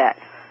do with it?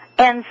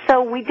 And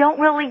so we don't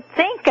really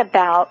think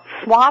about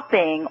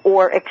swapping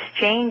or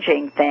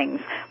exchanging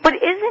things.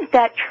 But isn't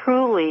that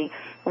truly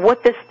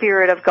what the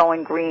spirit of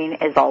going green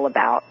is all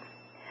about?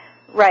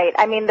 Right.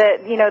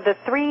 The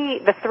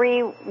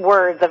three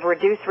words of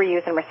reduce,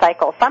 reuse, and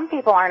recycle. Some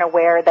people aren't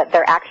aware that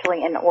they're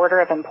actually in order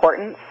of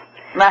importance.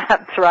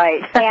 That's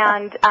right.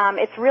 And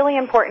it's really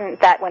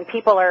important that when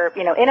people are,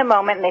 in a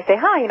moment and they say,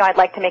 I'd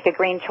like to make a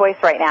green choice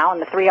right now,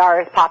 and the 3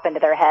 R's pop into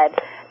their head,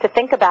 to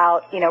think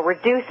about,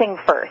 reducing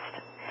first,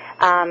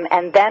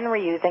 and then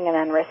reusing and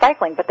then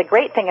recycling. But the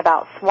great thing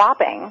about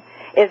swapping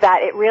is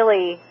that it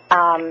really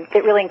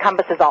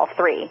encompasses all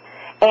three.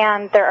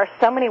 And there are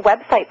so many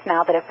websites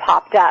now that have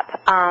popped up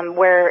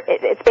where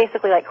it's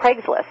basically like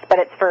Craigslist, but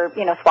it's for,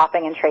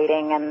 swapping and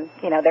trading. And,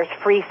 there's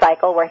Free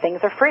Cycle where things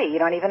are free. You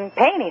don't even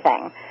pay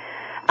anything.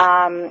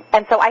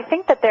 And so I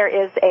think that there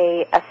is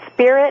a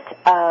spirit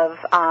of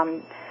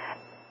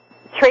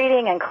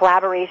trading and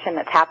collaboration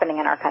that's happening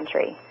in our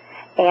country.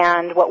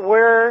 And what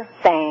we're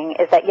saying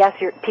is that, yes,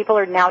 people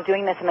are now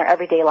doing this in their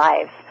everyday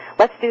lives.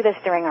 Let's do this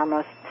during our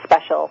most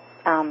special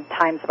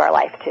times of our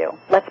life, too.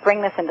 Let's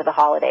bring this into the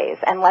holidays,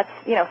 and let's,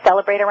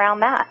 celebrate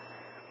around that.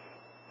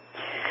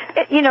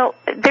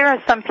 There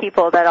are some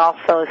people that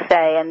also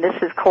say, and this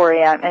is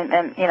Corey,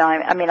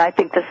 I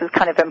think this is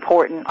kind of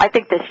important. I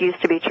think this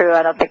used to be true.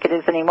 I don't think it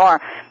is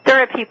anymore.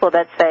 There are people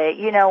that say,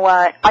 you know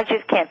what, I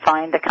just can't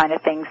find the kind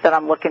of things that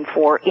I'm looking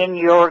for in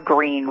your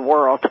green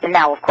world. And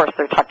now, of course,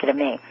 they're talking to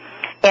me.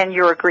 In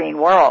your green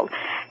world.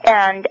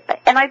 And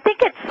I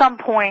think at some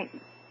point,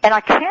 and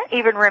I can't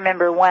even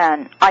remember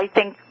when, I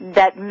think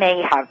that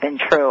may have been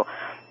true.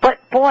 But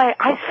boy,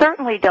 I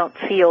certainly don't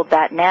feel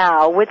that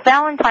now. With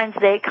Valentine's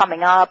Day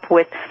coming up,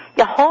 with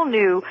the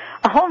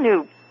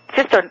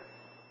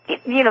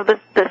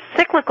the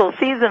cyclical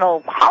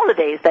seasonal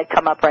holidays that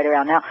come up right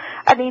around now.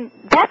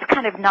 That's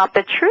kind of not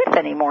the truth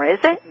anymore, is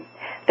it?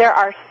 There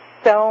are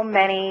so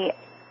many,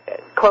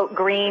 quote,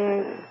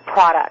 green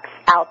products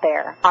out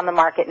there on the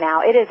market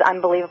now. It is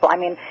unbelievable.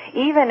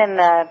 Even in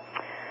the,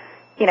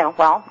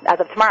 as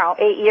of tomorrow,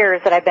 8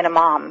 years that I've been a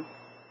mom,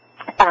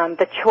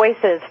 the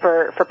choices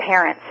for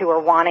parents who are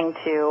wanting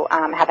to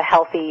have a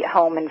healthy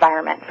home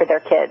environment for their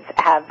kids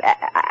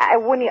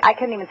I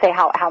couldn't even say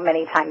how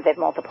many times they've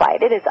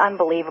multiplied. It is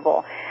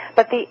unbelievable.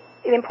 But the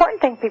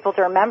important thing for people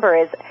to remember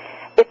is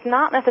it's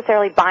not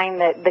necessarily buying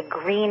the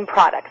green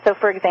product. So,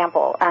 for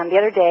example, the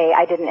other day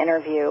I did an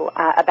interview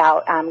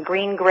about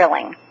green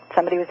grilling.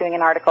 Somebody was doing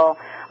an article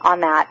on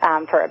that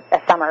for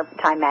a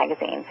summertime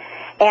magazine.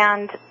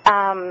 And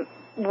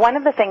one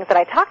of the things that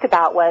I talked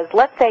about was,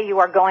 let's say you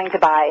are going to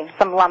buy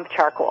some lump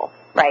charcoal,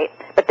 right?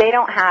 But they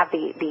don't have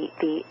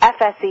the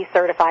FSC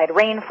certified,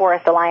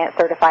 Rainforest Alliance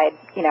certified,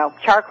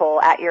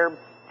 charcoal at your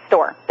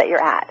store that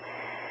you're at.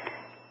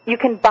 You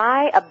can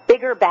buy a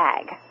bigger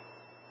bag,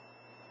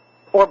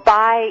 or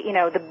buy,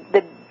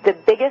 the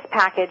biggest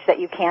package that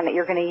you can that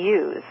you're going to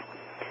use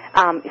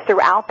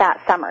throughout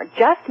that summer.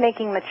 Just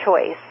making the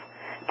choice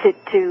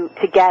to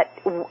get,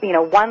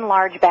 one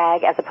large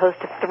bag as opposed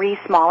to 3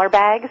 smaller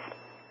bags,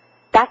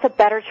 that's a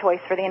better choice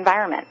for the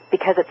environment,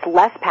 because it's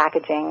less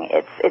packaging,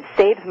 it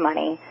saves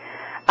money,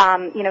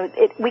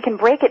 We can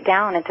break it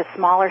down into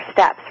smaller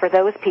steps for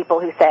those people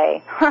who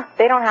say,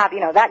 they don't have,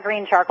 that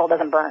green charcoal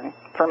doesn't burn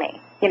for me.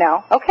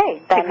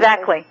 Okay. Then,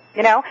 exactly.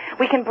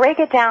 We can break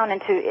it down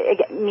into,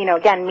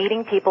 again,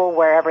 meeting people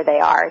wherever they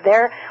are.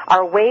 There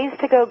are ways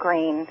to go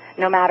green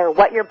no matter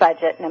what your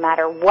budget, no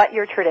matter what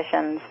your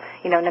traditions,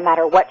 no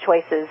matter what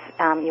choices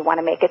you want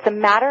to make. It's a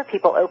matter of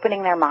people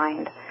opening their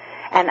mind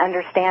and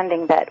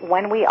understanding that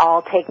when we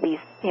all take these,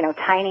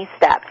 tiny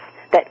steps,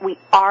 that we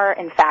are,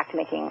 in fact,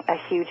 making a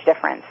huge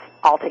difference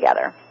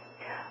altogether.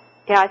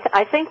 Yeah,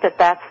 I think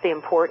that's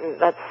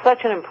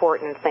such an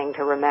important thing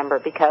to remember,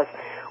 because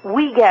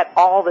we get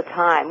all the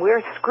time,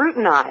 we're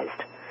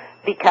scrutinized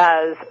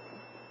because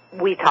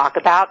we talk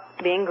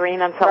about being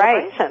green on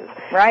celebrations.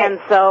 Right. And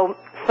so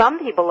some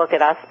people look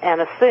at us and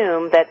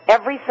assume that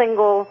every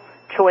single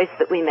choice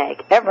that we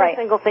make, every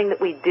single thing that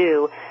we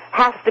do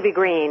has to be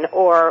green,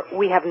 or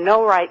we have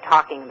no right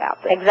talking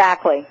about this.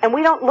 Exactly. And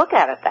we don't look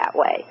at it that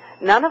way.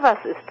 None of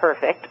us is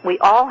perfect. We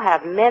all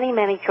have many,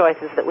 many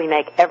choices that we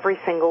make every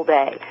single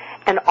day,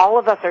 and all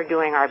of us are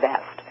doing our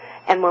best.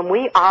 And when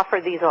we offer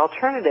these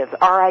alternatives,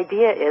 our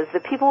idea is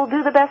that people will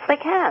do the best they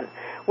can.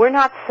 We're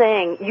not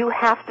saying you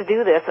have to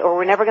do this or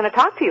we're never going to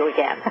talk to you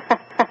again.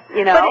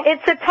 But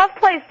it's a tough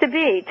place to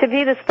be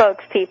the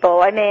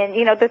spokespeople. I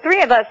mean, the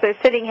three of us are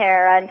sitting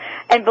here,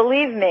 and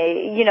believe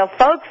me,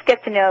 folks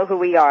get to know who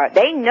we are.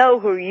 They know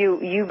who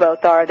you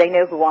both are. They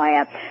know who I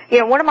am.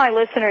 One of my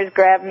listeners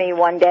grabbed me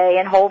one day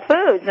in Whole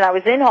Foods, and I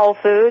was in Whole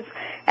Foods,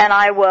 and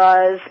I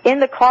was in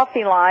the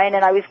coffee line,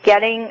 and I was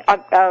getting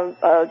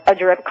a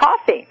drip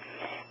coffee.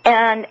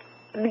 And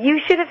you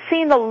should have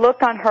seen the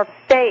look on her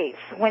face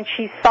when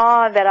she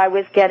saw that I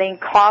was getting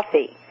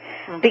coffee.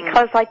 Mm-hmm.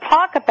 Because I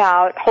talk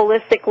about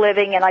holistic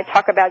living, and I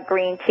talk about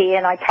green tea,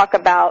 and I talk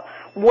about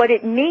what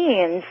it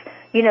means,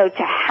 to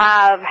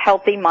have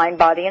healthy mind,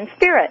 body, and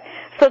spirit.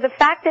 So the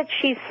fact that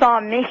she saw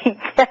me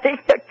getting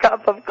a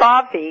cup of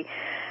coffee,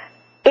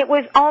 it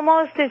was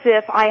almost as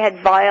if I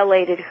had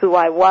violated who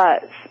I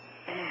was.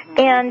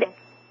 Mm-hmm.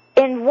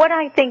 And what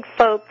I think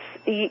folks,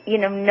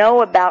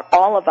 know about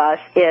all of us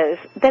is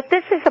that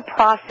this is a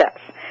process.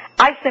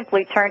 I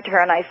simply turned to her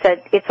and I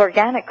said, it's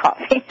organic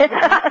coffee. It's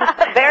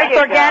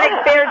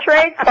organic fair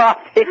trade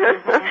coffee.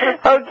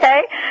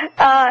 Okay?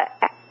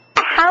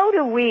 How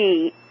do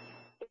we,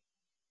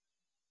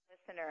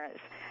 listeners,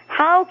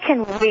 how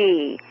can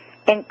we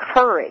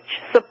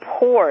encourage,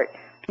 support,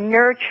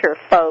 nurture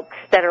folks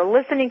that are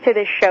listening to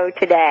this show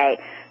today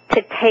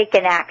to take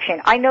an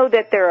action? I know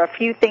that there are a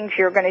few things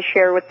you're going to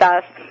share with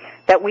us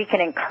that we can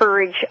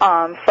encourage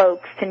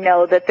folks to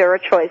know that there are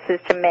choices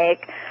to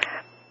make.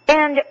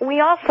 And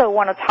we also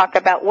want to talk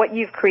about what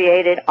you've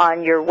created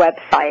on your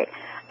website.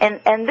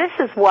 And this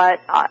is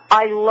what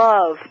I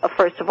love,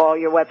 first of all,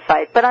 your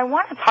website. But I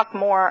want to talk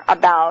more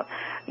about,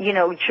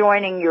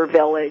 joining your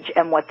village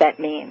and what that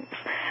means.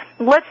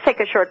 Let's take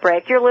a short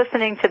break. You're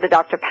listening to the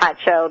Dr. Pat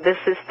Show. This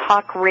is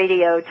Talk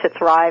Radio to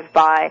Thrive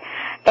By.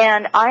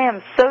 And I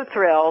am so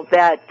thrilled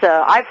that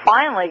I've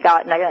finally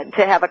gotten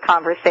to have a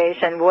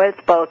conversation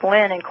with both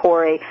Lynn and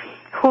Corey,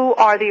 who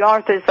are the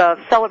authors of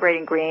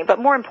Celebrating Green. But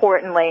more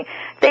importantly,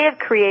 they have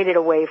created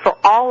a way for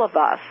all of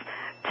us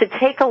to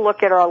take a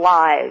look at our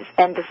lives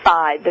and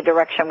decide the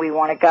direction we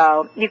want to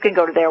go. You can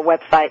go to their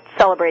website,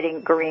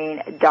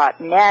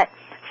 celebratinggreen.net.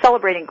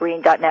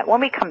 celebratinggreen.net.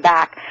 When we come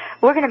back,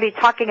 we're going to be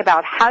talking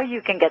about how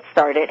you can get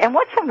started and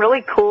what some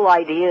really cool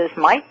ideas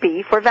might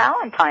be for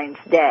Valentine's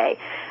Day.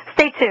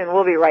 Stay tuned.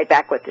 We'll be right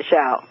back with the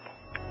show.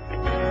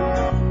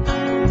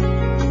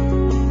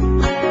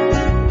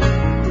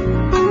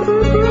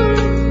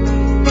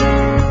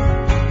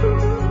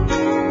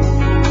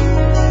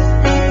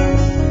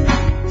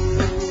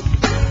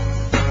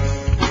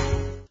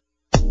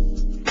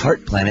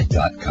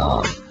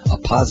 HeartPlanet.com, a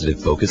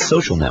positive-focused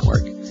social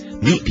network.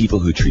 Meet people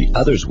who treat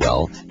others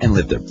well and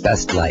live their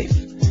best life.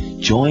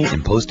 Join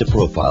and post a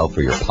profile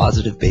for your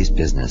positive-based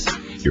business,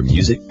 your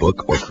music,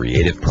 book, or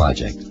creative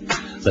project.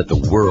 Let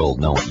the world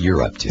know what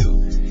you're up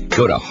to.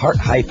 Go to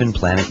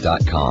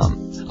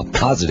heart-planet.com, a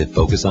positive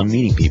focus on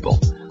meeting people,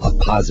 a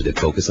positive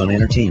focus on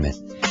entertainment.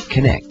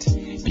 Connect,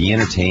 be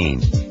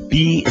entertained,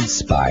 be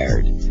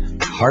inspired.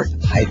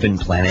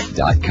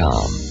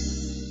 heart-planet.com.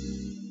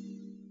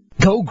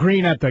 Go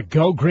Green at the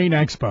Go Green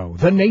Expo,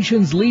 the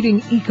nation's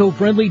leading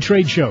eco-friendly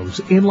trade shows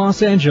in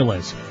Los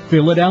Angeles,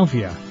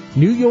 Philadelphia,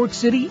 New York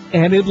City,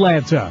 and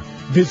Atlanta.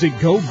 Visit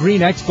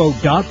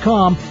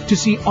GoGreenExpo.com to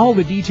see all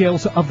the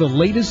details of the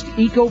latest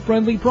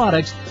eco-friendly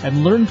products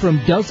and learn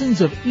from dozens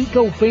of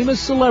eco-famous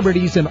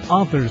celebrities and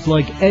authors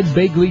like Ed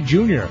Begley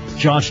Jr.,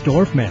 Josh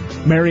Dorfman,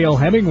 Mariel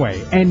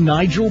Hemingway, and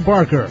Nigel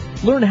Barker.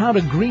 Learn how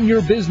to green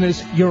your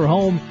business, your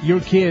home, your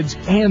kids,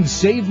 and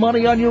save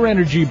money on your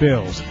energy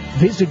bills.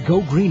 Visit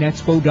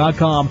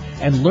GoGreenExpo.com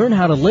and learn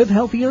how to live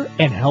healthier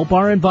and help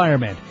our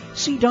environment.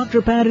 See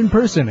Dr. Pat in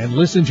person and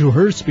listen to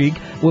her speak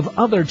with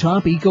other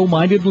top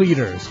eco-minded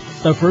leaders.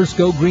 The first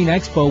Go Green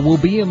Expo will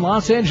be in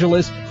Los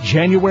Angeles,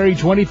 January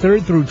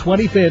 23rd through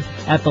 25th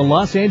at the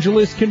Los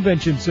Angeles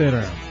Convention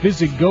Center.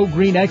 Visit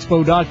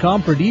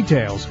GoGreenExpo.com for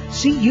details.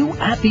 See you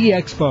at the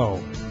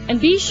expo. And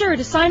be sure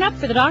to sign up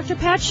for the Dr.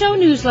 Pat Show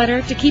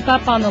newsletter to keep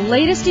up on the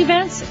latest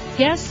events,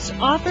 guests,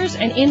 offers,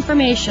 and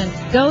information.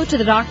 Go to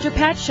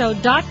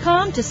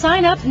thedrpatshow.com to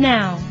sign up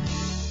now.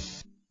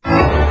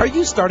 Are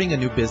you starting a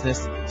new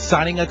business,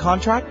 signing a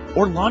contract,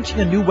 or launching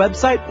a new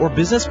website or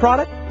business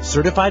product?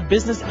 Certified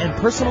business and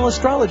personal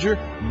astrologer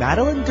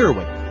Madeline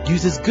Gerwin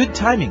uses good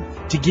timing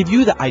to give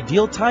you the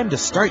ideal time to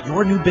start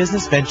your new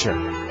business venture.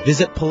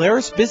 Visit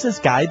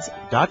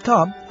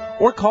PolarisBusinessGuides.com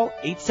or call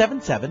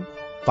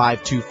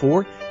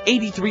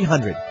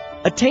 877-524-8300.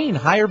 Attain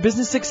higher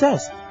business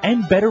success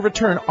and better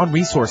return on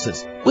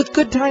resources with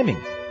good timing.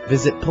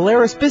 Visit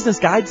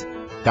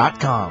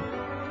PolarisBusinessGuides.com.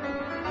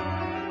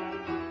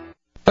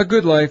 A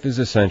good life is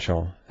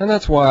essential, and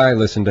that's why I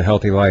listen to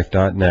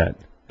HealthyLife.net.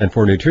 And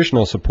for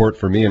nutritional support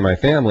for me and my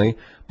family,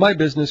 my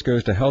business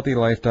goes to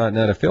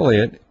HealthyLife.net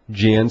affiliate,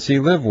 GNC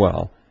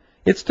LiveWell.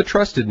 It's the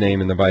trusted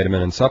name in the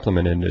vitamin and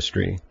supplement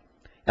industry.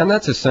 And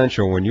that's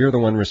essential when you're the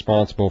one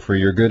responsible for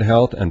your good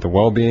health and the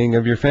well-being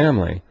of your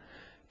family.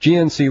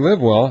 GNC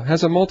LiveWell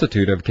has a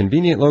multitude of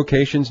convenient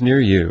locations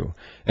near you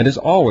and is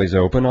always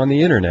open on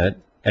the internet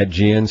at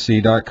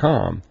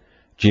gnc.com.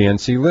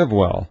 GNC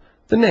LiveWell.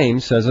 The name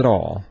says it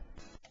all.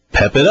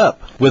 Pep it up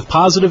with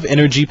positive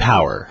energy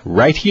power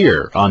right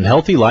here on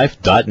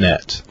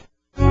HealthyLife.net.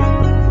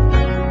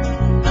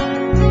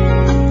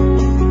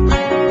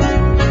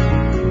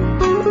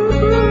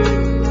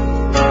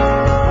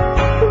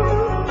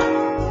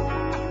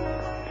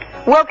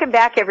 Welcome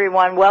back,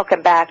 everyone.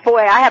 Welcome back.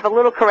 Boy, I have a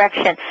little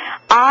correction.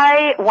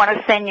 I want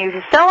to send you to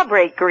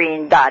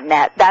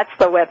celebrategreen.net. That's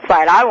the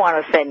website I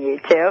want to send you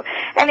to.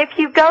 And if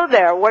you go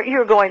there, what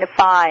you're going to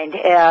find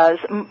is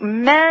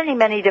many,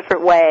 many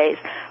different ways.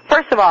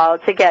 First of all,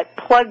 to get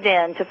plugged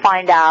in to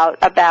find out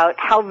about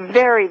how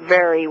very,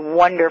 very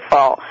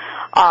wonderful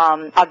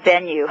a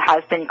venue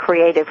has been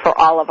created for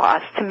all of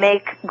us to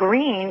make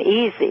green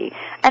easy,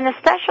 and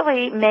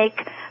especially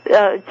make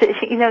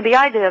the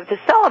idea of to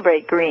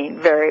celebrate green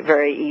very,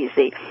 very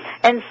easy.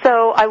 And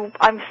so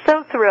I'm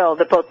so thrilled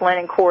that both Lynn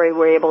and Corey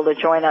were able to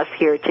join us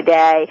here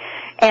today.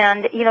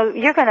 And,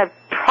 you're going to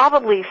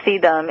probably see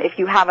them, if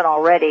you haven't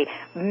already,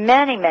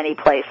 many, many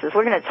places.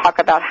 We're going to talk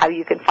about how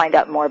you can find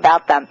out more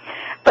about them.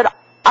 But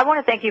I want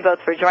to thank you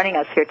both for joining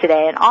us here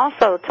today, and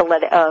also to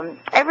let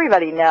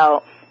everybody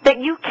know that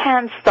you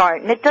can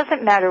start, and it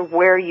doesn't matter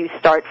where you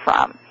start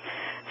from.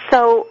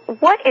 So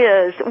what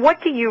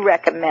do you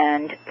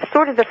recommend,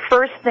 sort of the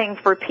first thing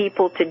for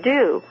people to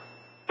do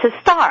to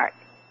start?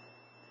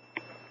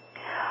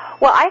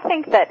 Well, I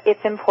think that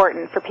it's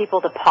important for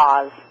people to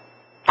pause,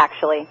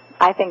 actually.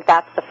 I think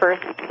that's the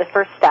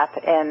first step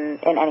in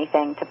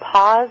anything, to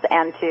pause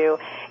and to,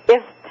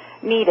 if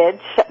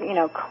needed,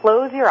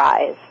 close your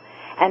eyes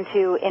and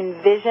to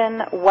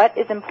envision what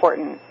is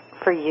important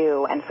for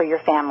you and for your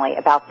family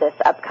about this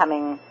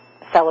upcoming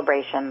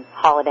celebration,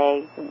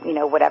 holiday,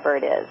 whatever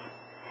it is.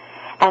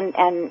 And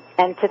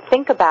to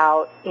think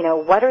about,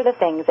 what are the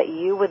things that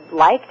you would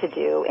like to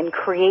do in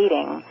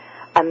creating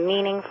a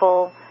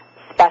meaningful,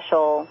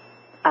 special,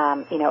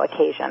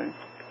 occasion.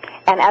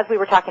 And as we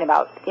were talking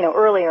about,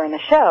 earlier in the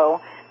show,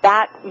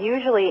 that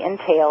usually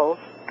entails,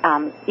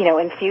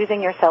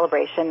 infusing your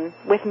celebration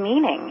with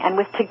meaning and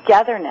with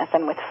togetherness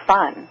and with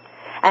fun,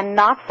 and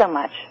not so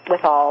much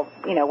with all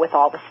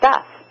the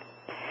stuff.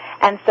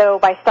 And so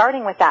by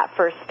starting with that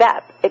first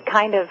step, it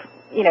kind of,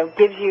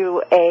 gives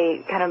you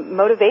a kind of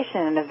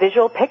motivation and a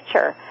visual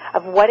picture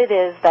of what it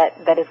is that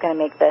is going to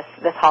make this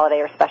holiday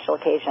or special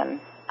occasion,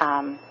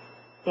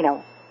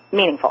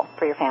 meaningful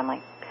for your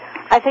family.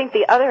 I think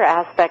the other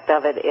aspect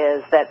of it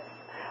is that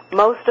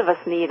most of us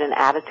need an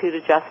attitude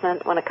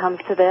adjustment when it comes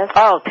to this.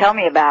 Oh, tell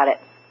me about it.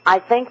 I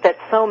think that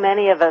so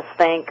many of us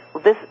think,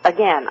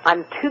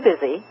 I'm too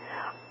busy.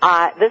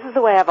 This is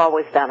the way I've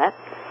always done it.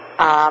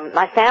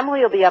 My family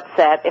will be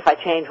upset if I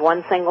change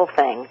one single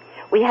thing.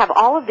 We have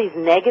all of these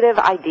negative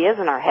ideas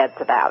in our heads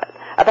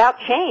about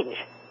change,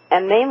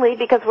 and mainly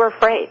because we're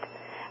afraid.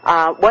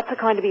 What's it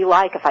going to be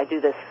like if I do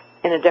this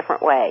in a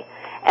different way?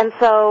 And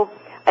so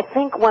I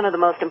think one of the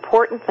most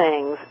important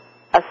things,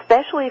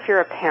 especially if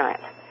you're a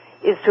parent,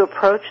 is to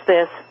approach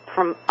this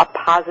from a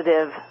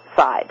positive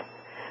side.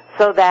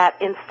 So that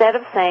instead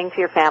of saying to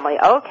your family,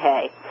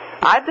 okay,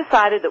 I've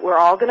decided that we're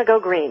all going to go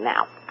green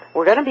now.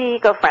 We're going to be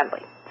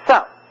eco-friendly.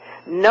 So,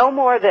 no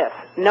more this,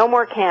 no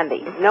more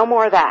candy, no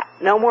more that,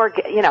 no more,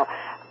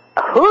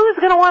 who's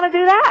going to want to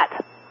do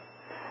that?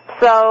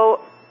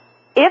 So,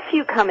 if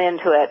you come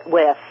into it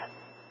with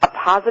a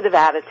positive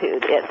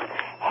attitude, it's,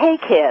 hey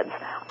kids,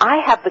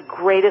 I have the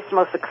greatest,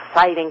 most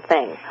exciting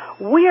thing.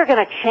 We are going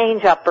to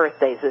change up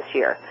birthdays this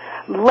year.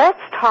 Let's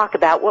talk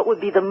about what would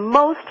be the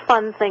most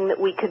fun thing that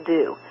we could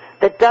do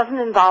that doesn't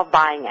involve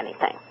buying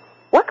anything.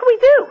 What can we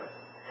do?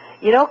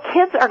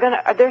 Kids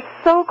they're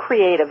so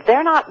creative. They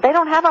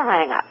don't have our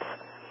hang-ups.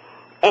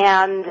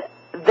 And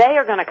they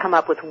are going to come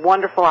up with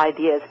wonderful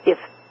ideas if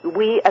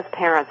we as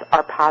parents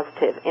are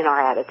positive in our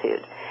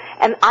attitude.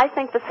 And I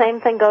think the same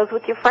thing goes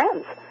with your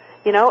friends.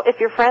 If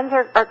your friends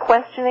are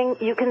questioning,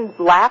 you can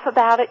laugh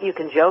about it, you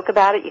can joke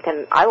about it,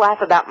 I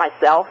laugh about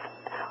myself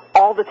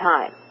all the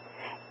time.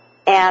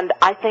 And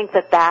I think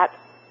that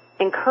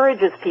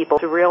encourages people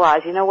to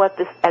realize, you know what,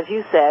 this, as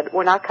you said,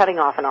 we're not cutting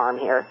off an arm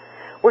here.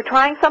 We're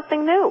trying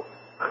something new.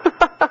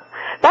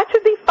 That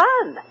should be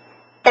fun.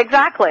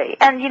 Exactly.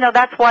 And,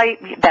 that's why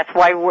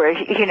we're,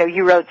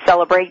 you wrote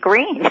Celebrate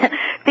Green.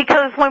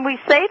 Because when we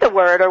say the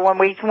word, or when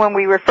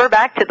we refer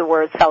back to the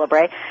word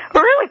celebrate,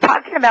 we're really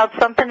talking about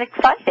something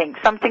exciting,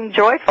 something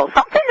joyful,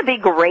 something to be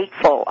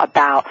grateful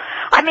about.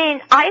 I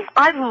mean,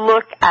 I've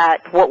looked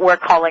at what we're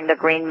calling the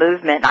green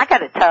movement. I got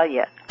to tell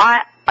you,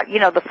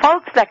 the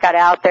folks that got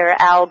out there,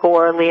 Al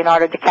Gore,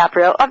 Leonardo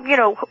DiCaprio,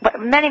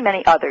 many,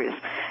 many others,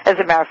 as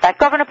a matter of fact,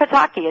 Governor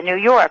Pataki in New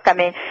York. I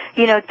mean,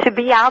 to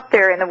be out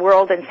there in the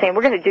world and saying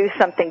we're going to do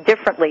something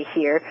differently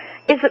here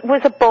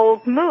was a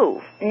bold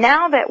move.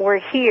 Now that we're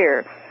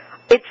here,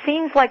 it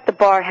seems like the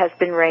bar has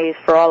been raised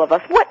for all of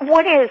us.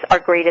 What is our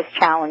greatest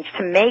challenge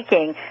to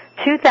making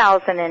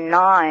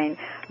 2009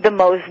 the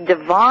most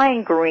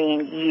divine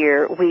green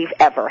year we've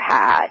ever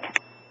had?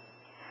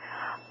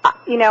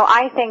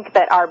 I think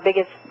that our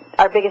biggest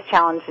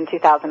challenge in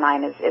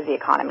 2009 is the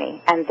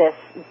economy, and this,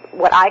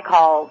 what I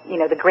call,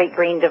 the great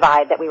green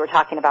divide that we were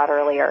talking about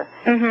earlier,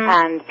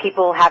 and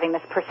people having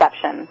this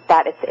perception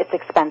that it's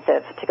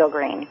expensive to go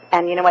green.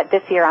 And you know what,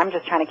 this year I'm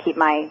just trying to keep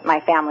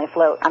my family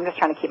afloat. I'm just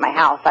trying to keep my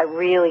house. I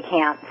really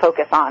can't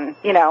focus on,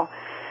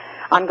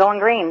 on going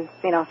green.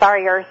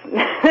 Sorry, Earth,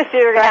 this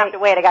year you're going to have to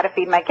wait. I got to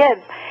feed my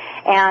kids.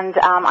 And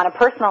on a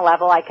personal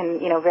level, I can,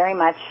 very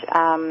much,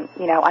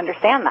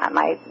 understand that.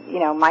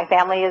 My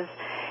family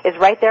is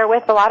right there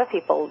with a lot of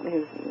people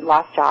who've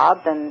lost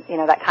jobs and,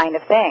 that kind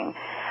of thing.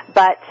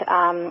 But,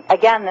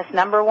 again, this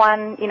number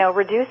one,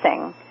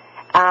 reducing.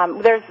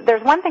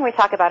 There's one thing we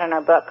talk about in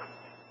our book,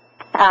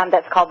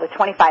 that's called the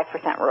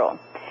 25% rule.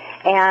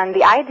 And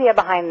the idea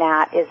behind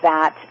that is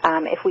that,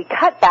 if we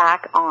cut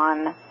back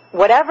on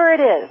whatever it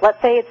is,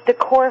 let's say it's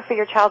decor for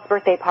your child's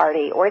birthday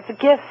party, or it's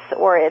gifts,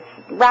 or it's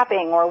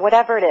wrapping, or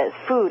whatever it is,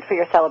 food for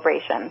your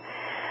celebration,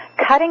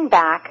 cutting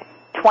back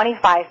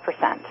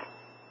 25%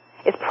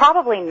 is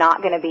probably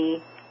not going to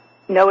be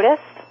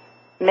noticed,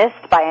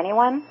 missed by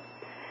anyone,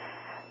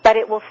 but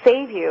it will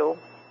save you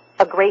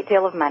a great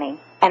deal of money,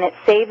 and it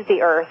saves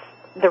the earth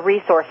the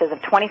resources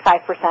of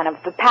 25%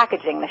 of the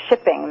packaging, the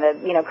shipping,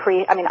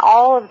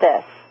 all of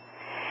this.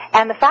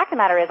 And the fact of the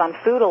matter is, on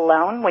food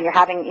alone, when you're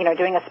having,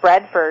 doing a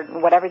spread for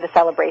whatever the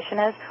celebration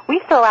is, we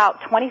throw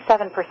out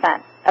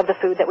 27% of the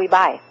food that we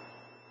buy.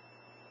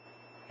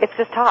 It's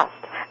just tossed.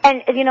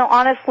 And,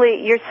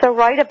 honestly, you're so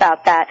right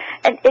about that.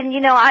 And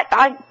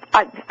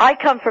I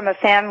come from a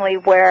family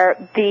where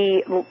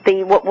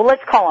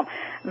let's call them,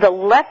 the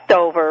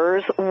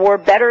leftovers were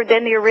better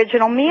than the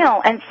original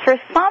meal. And for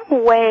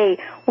some way,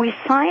 we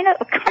kind of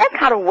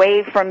got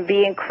away from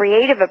being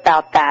creative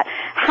about that.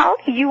 How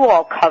do you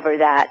all cover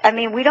that? I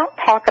mean, we don't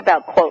talk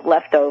about, quote,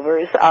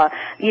 leftovers,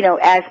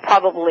 as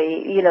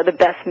probably, the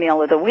best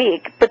meal of the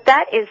week, but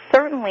that is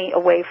certainly a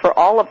way for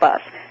all of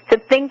us to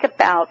think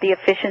about the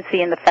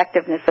efficiency and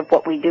effectiveness of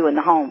what we do in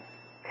the home.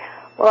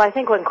 Well, I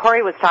think when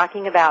Corey was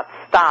talking about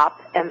stop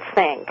and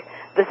think,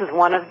 this is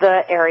one of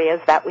the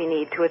areas that we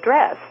need to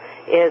address,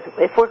 is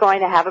if we're going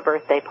to have a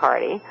birthday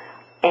party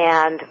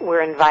and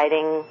we're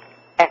inviting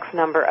X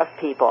number of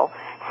people,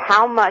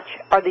 how much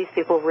are these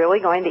people really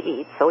going to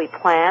eat? So we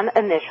plan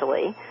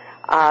initially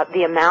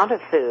the amount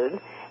of food,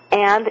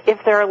 and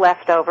if there are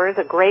leftovers,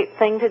 a great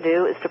thing to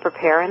do is to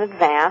prepare in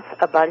advance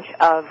a bunch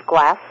of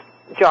glass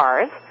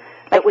jars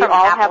that we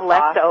all have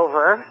left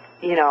over,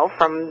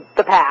 from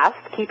the past.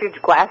 Keep your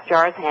glass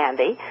jars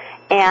handy.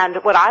 And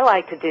what I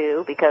like to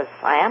do, because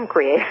I am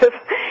creative,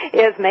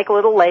 is make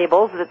little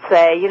labels that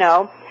say,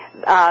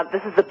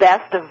 this is the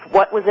best of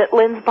what was at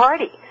Lynn's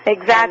party.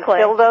 Exactly.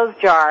 And fill those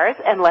jars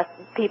and let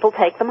people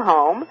take them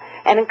home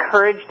and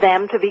encourage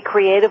them to be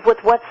creative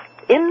with what's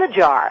in the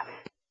jar.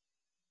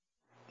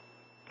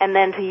 And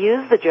then to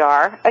use the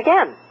jar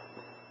again.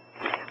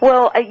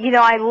 Well,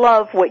 I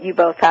love what you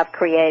both have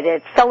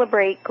created.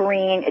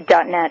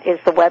 CelebrateGreen.net is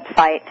the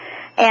website.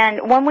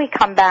 And when we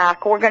come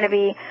back, we're going to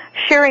be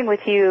sharing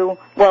with you,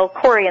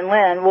 Corey and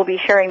Lynn will be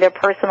sharing their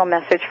personal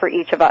message for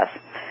each of us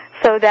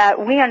so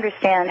that we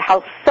understand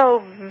how so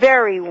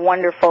very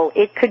wonderful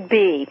it could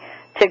be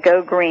to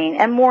go green.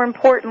 And more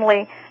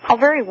importantly, how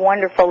very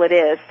wonderful it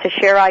is to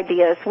share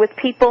ideas with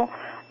people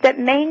that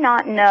may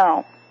not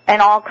know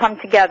and all come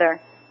together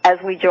as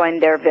we join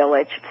their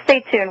village. Stay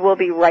tuned. We'll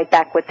be right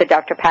back with the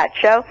Dr. Pat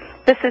Show.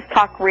 This is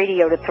Talk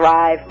Radio to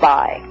Thrive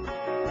By.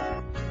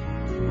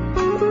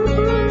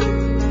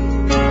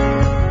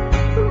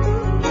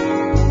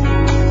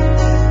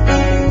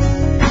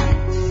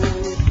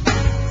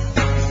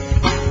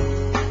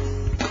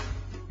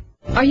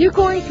 Are you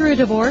going through a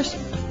divorce?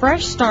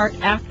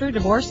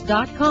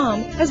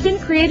 FreshStartAfterDivorce.com has been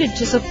created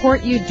to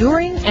support you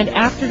during and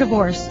after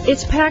divorce.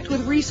 It's packed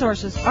with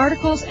resources,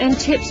 articles, and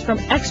tips from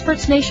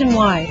experts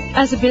nationwide.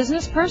 As a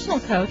business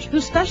personal coach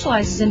who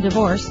specializes in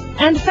divorce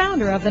and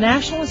founder of the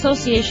National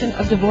Association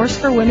of Divorce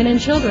for Women and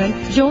Children,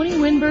 Joni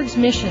Winberg's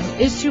mission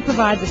is to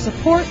provide the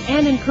support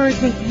and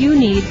encouragement you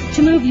need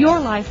to move your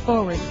life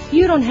forward.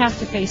 You don't have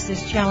to face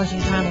this challenging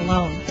time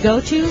alone.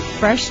 Go to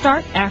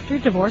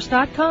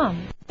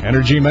FreshStartAfterDivorce.com.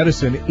 Energy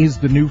medicine is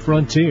the new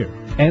frontier,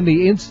 and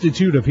the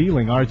Institute of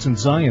Healing Arts and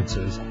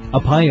Sciences, a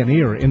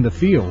pioneer in the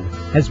field,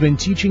 has been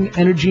teaching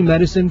energy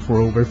medicine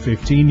for over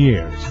 15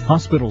 years.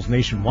 Hospitals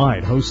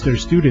nationwide host their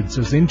students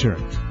as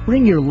interns.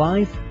 Bring your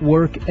life,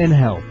 work, and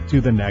health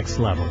to the next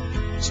level.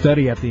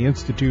 Study at the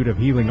Institute of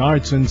Healing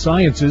Arts and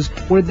Sciences,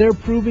 where they're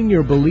proving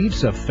your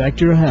beliefs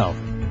affect your health.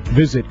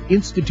 Visit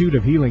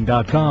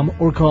instituteofhealing.com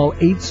or call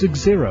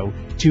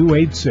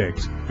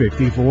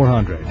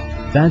 860-286-5400.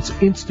 That's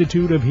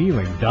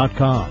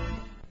instituteofhealing.com.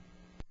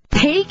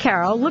 Hey,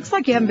 Carol, looks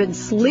like you haven't been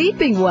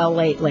sleeping well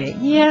lately.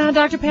 Yeah,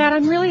 Dr. Pat,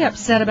 I'm really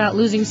upset about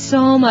losing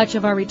so much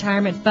of our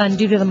retirement fund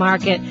due to the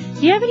market.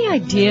 Do you have any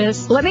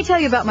ideas? Let me tell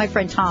you about my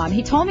friend Tom.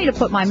 He told me to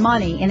put my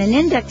money in an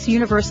Index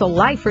Universal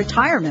Life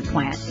retirement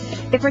plan.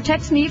 It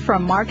protects me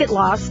from market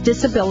loss,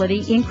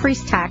 disability,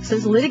 increased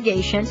taxes,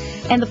 litigation,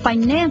 and the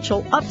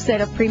financial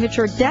upset of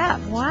premature death.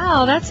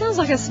 Wow, that sounds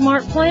like a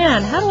smart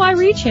plan. How do I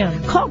reach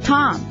him? Call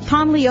Tom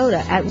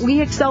Leota at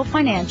We Excel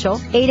Financial,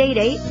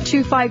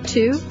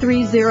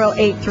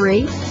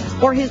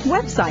 888-252-3083, or his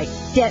website,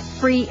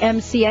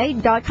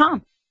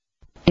 debtfreemca.com.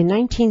 In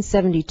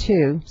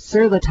 1972,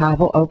 Sur La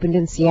Table opened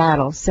in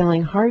Seattle,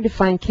 selling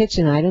hard-to-find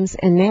kitchen items,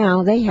 and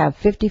now they have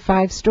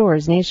 55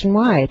 stores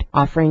nationwide,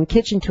 offering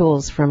kitchen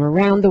tools from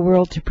around the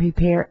world to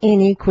prepare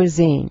any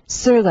cuisine.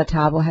 Sur La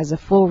Table has a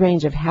full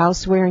range of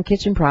houseware and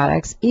kitchen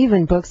products,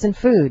 even books and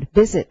food.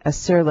 Visit a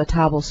Sur La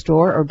Table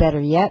store, or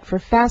better yet, for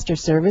faster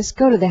service,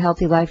 go to the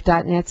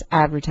HealthyLife.net's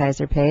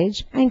advertiser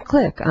page and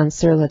click on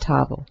Sur La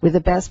Table. With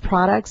the best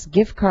products,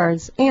 gift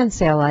cards, and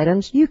sale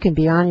items, you can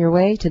be on your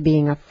way to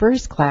being a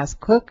first-class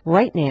cook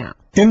right now.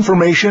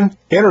 Information,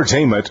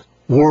 entertainment,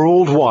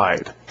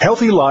 worldwide.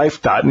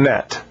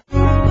 HealthyLife.net.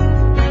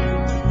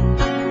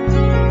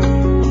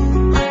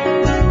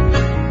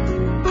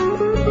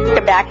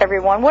 Welcome back,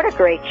 everyone. What a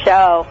great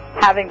show,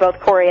 having both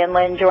Corey and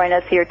Lynn join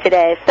us here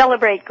today.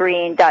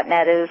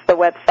 CelebrateGreen.net is the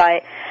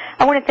website.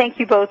 I want to thank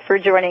you both for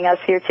joining us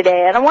here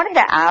today, and I wanted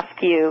to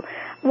ask you,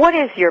 what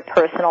is your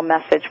personal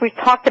message? We've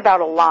talked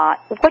about a lot.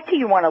 What do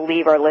you want to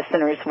leave our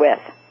listeners with?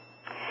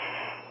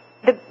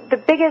 The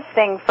biggest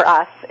thing for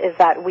us is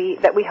that we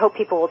hope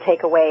people will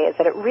take away is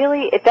that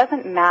it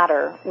doesn't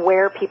matter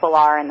where people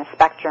are in the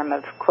spectrum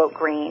of, quote,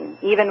 green,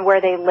 even where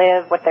they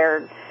live, what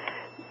their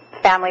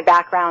family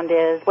background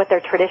is, what their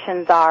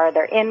traditions are,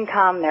 their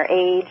income, their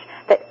age,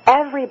 that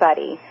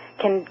everybody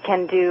can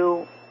take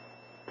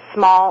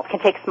small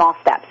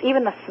steps.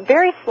 Even the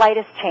very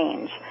slightest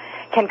change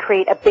can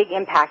create a big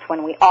impact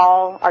when we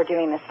all are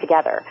doing this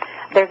together.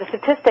 There's a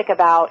statistic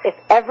about if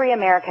every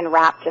American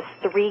wrapped just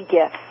 3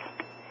 gifts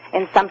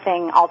in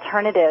something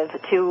alternative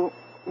to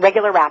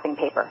regular wrapping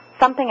paper,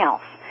 something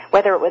else,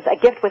 whether it was a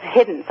gift was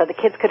hidden so the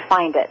kids could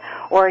find it,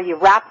 or you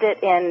wrapped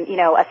it in,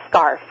 a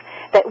scarf,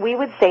 that we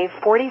would save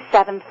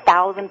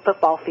 47,000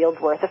 football fields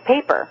worth of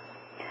paper.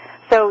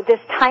 So this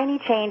tiny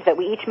change that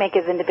we each make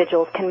as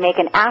individuals can make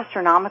an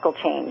astronomical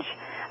change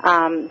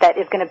that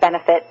is going to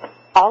benefit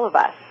all of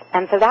us.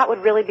 And so that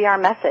would really be our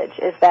message,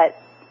 is that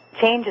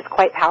change is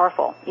quite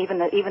powerful, even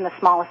the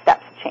smallest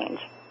steps of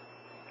change.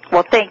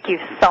 Well, thank you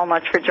so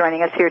much for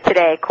joining us here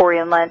today, Corey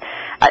and Lynn.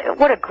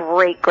 What a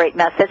great, great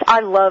message.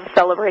 I love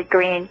Celebrate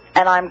Green,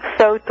 and I'm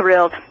so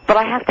thrilled. But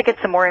I have to get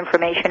some more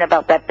information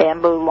about that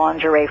bamboo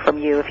lingerie from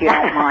you, if you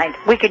don't mind.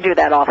 We can do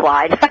that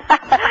offline.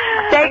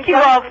 Thank you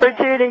all for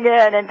tuning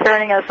in and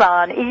turning us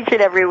on each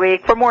and every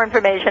week. For more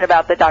information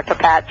about the Dr.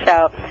 Pat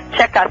Show,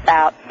 check us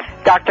out,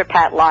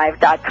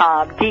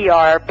 drpatlive.com,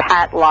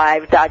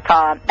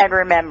 drpatlive.com. And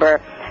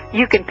remember,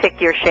 you can pick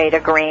your shade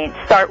of green.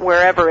 Start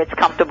wherever it's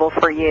comfortable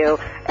for you,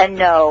 and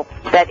know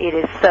that it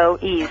is so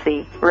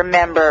easy.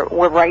 Remember,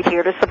 we're right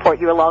here to support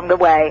you along the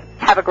way.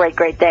 Have a great,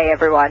 great day,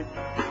 everyone.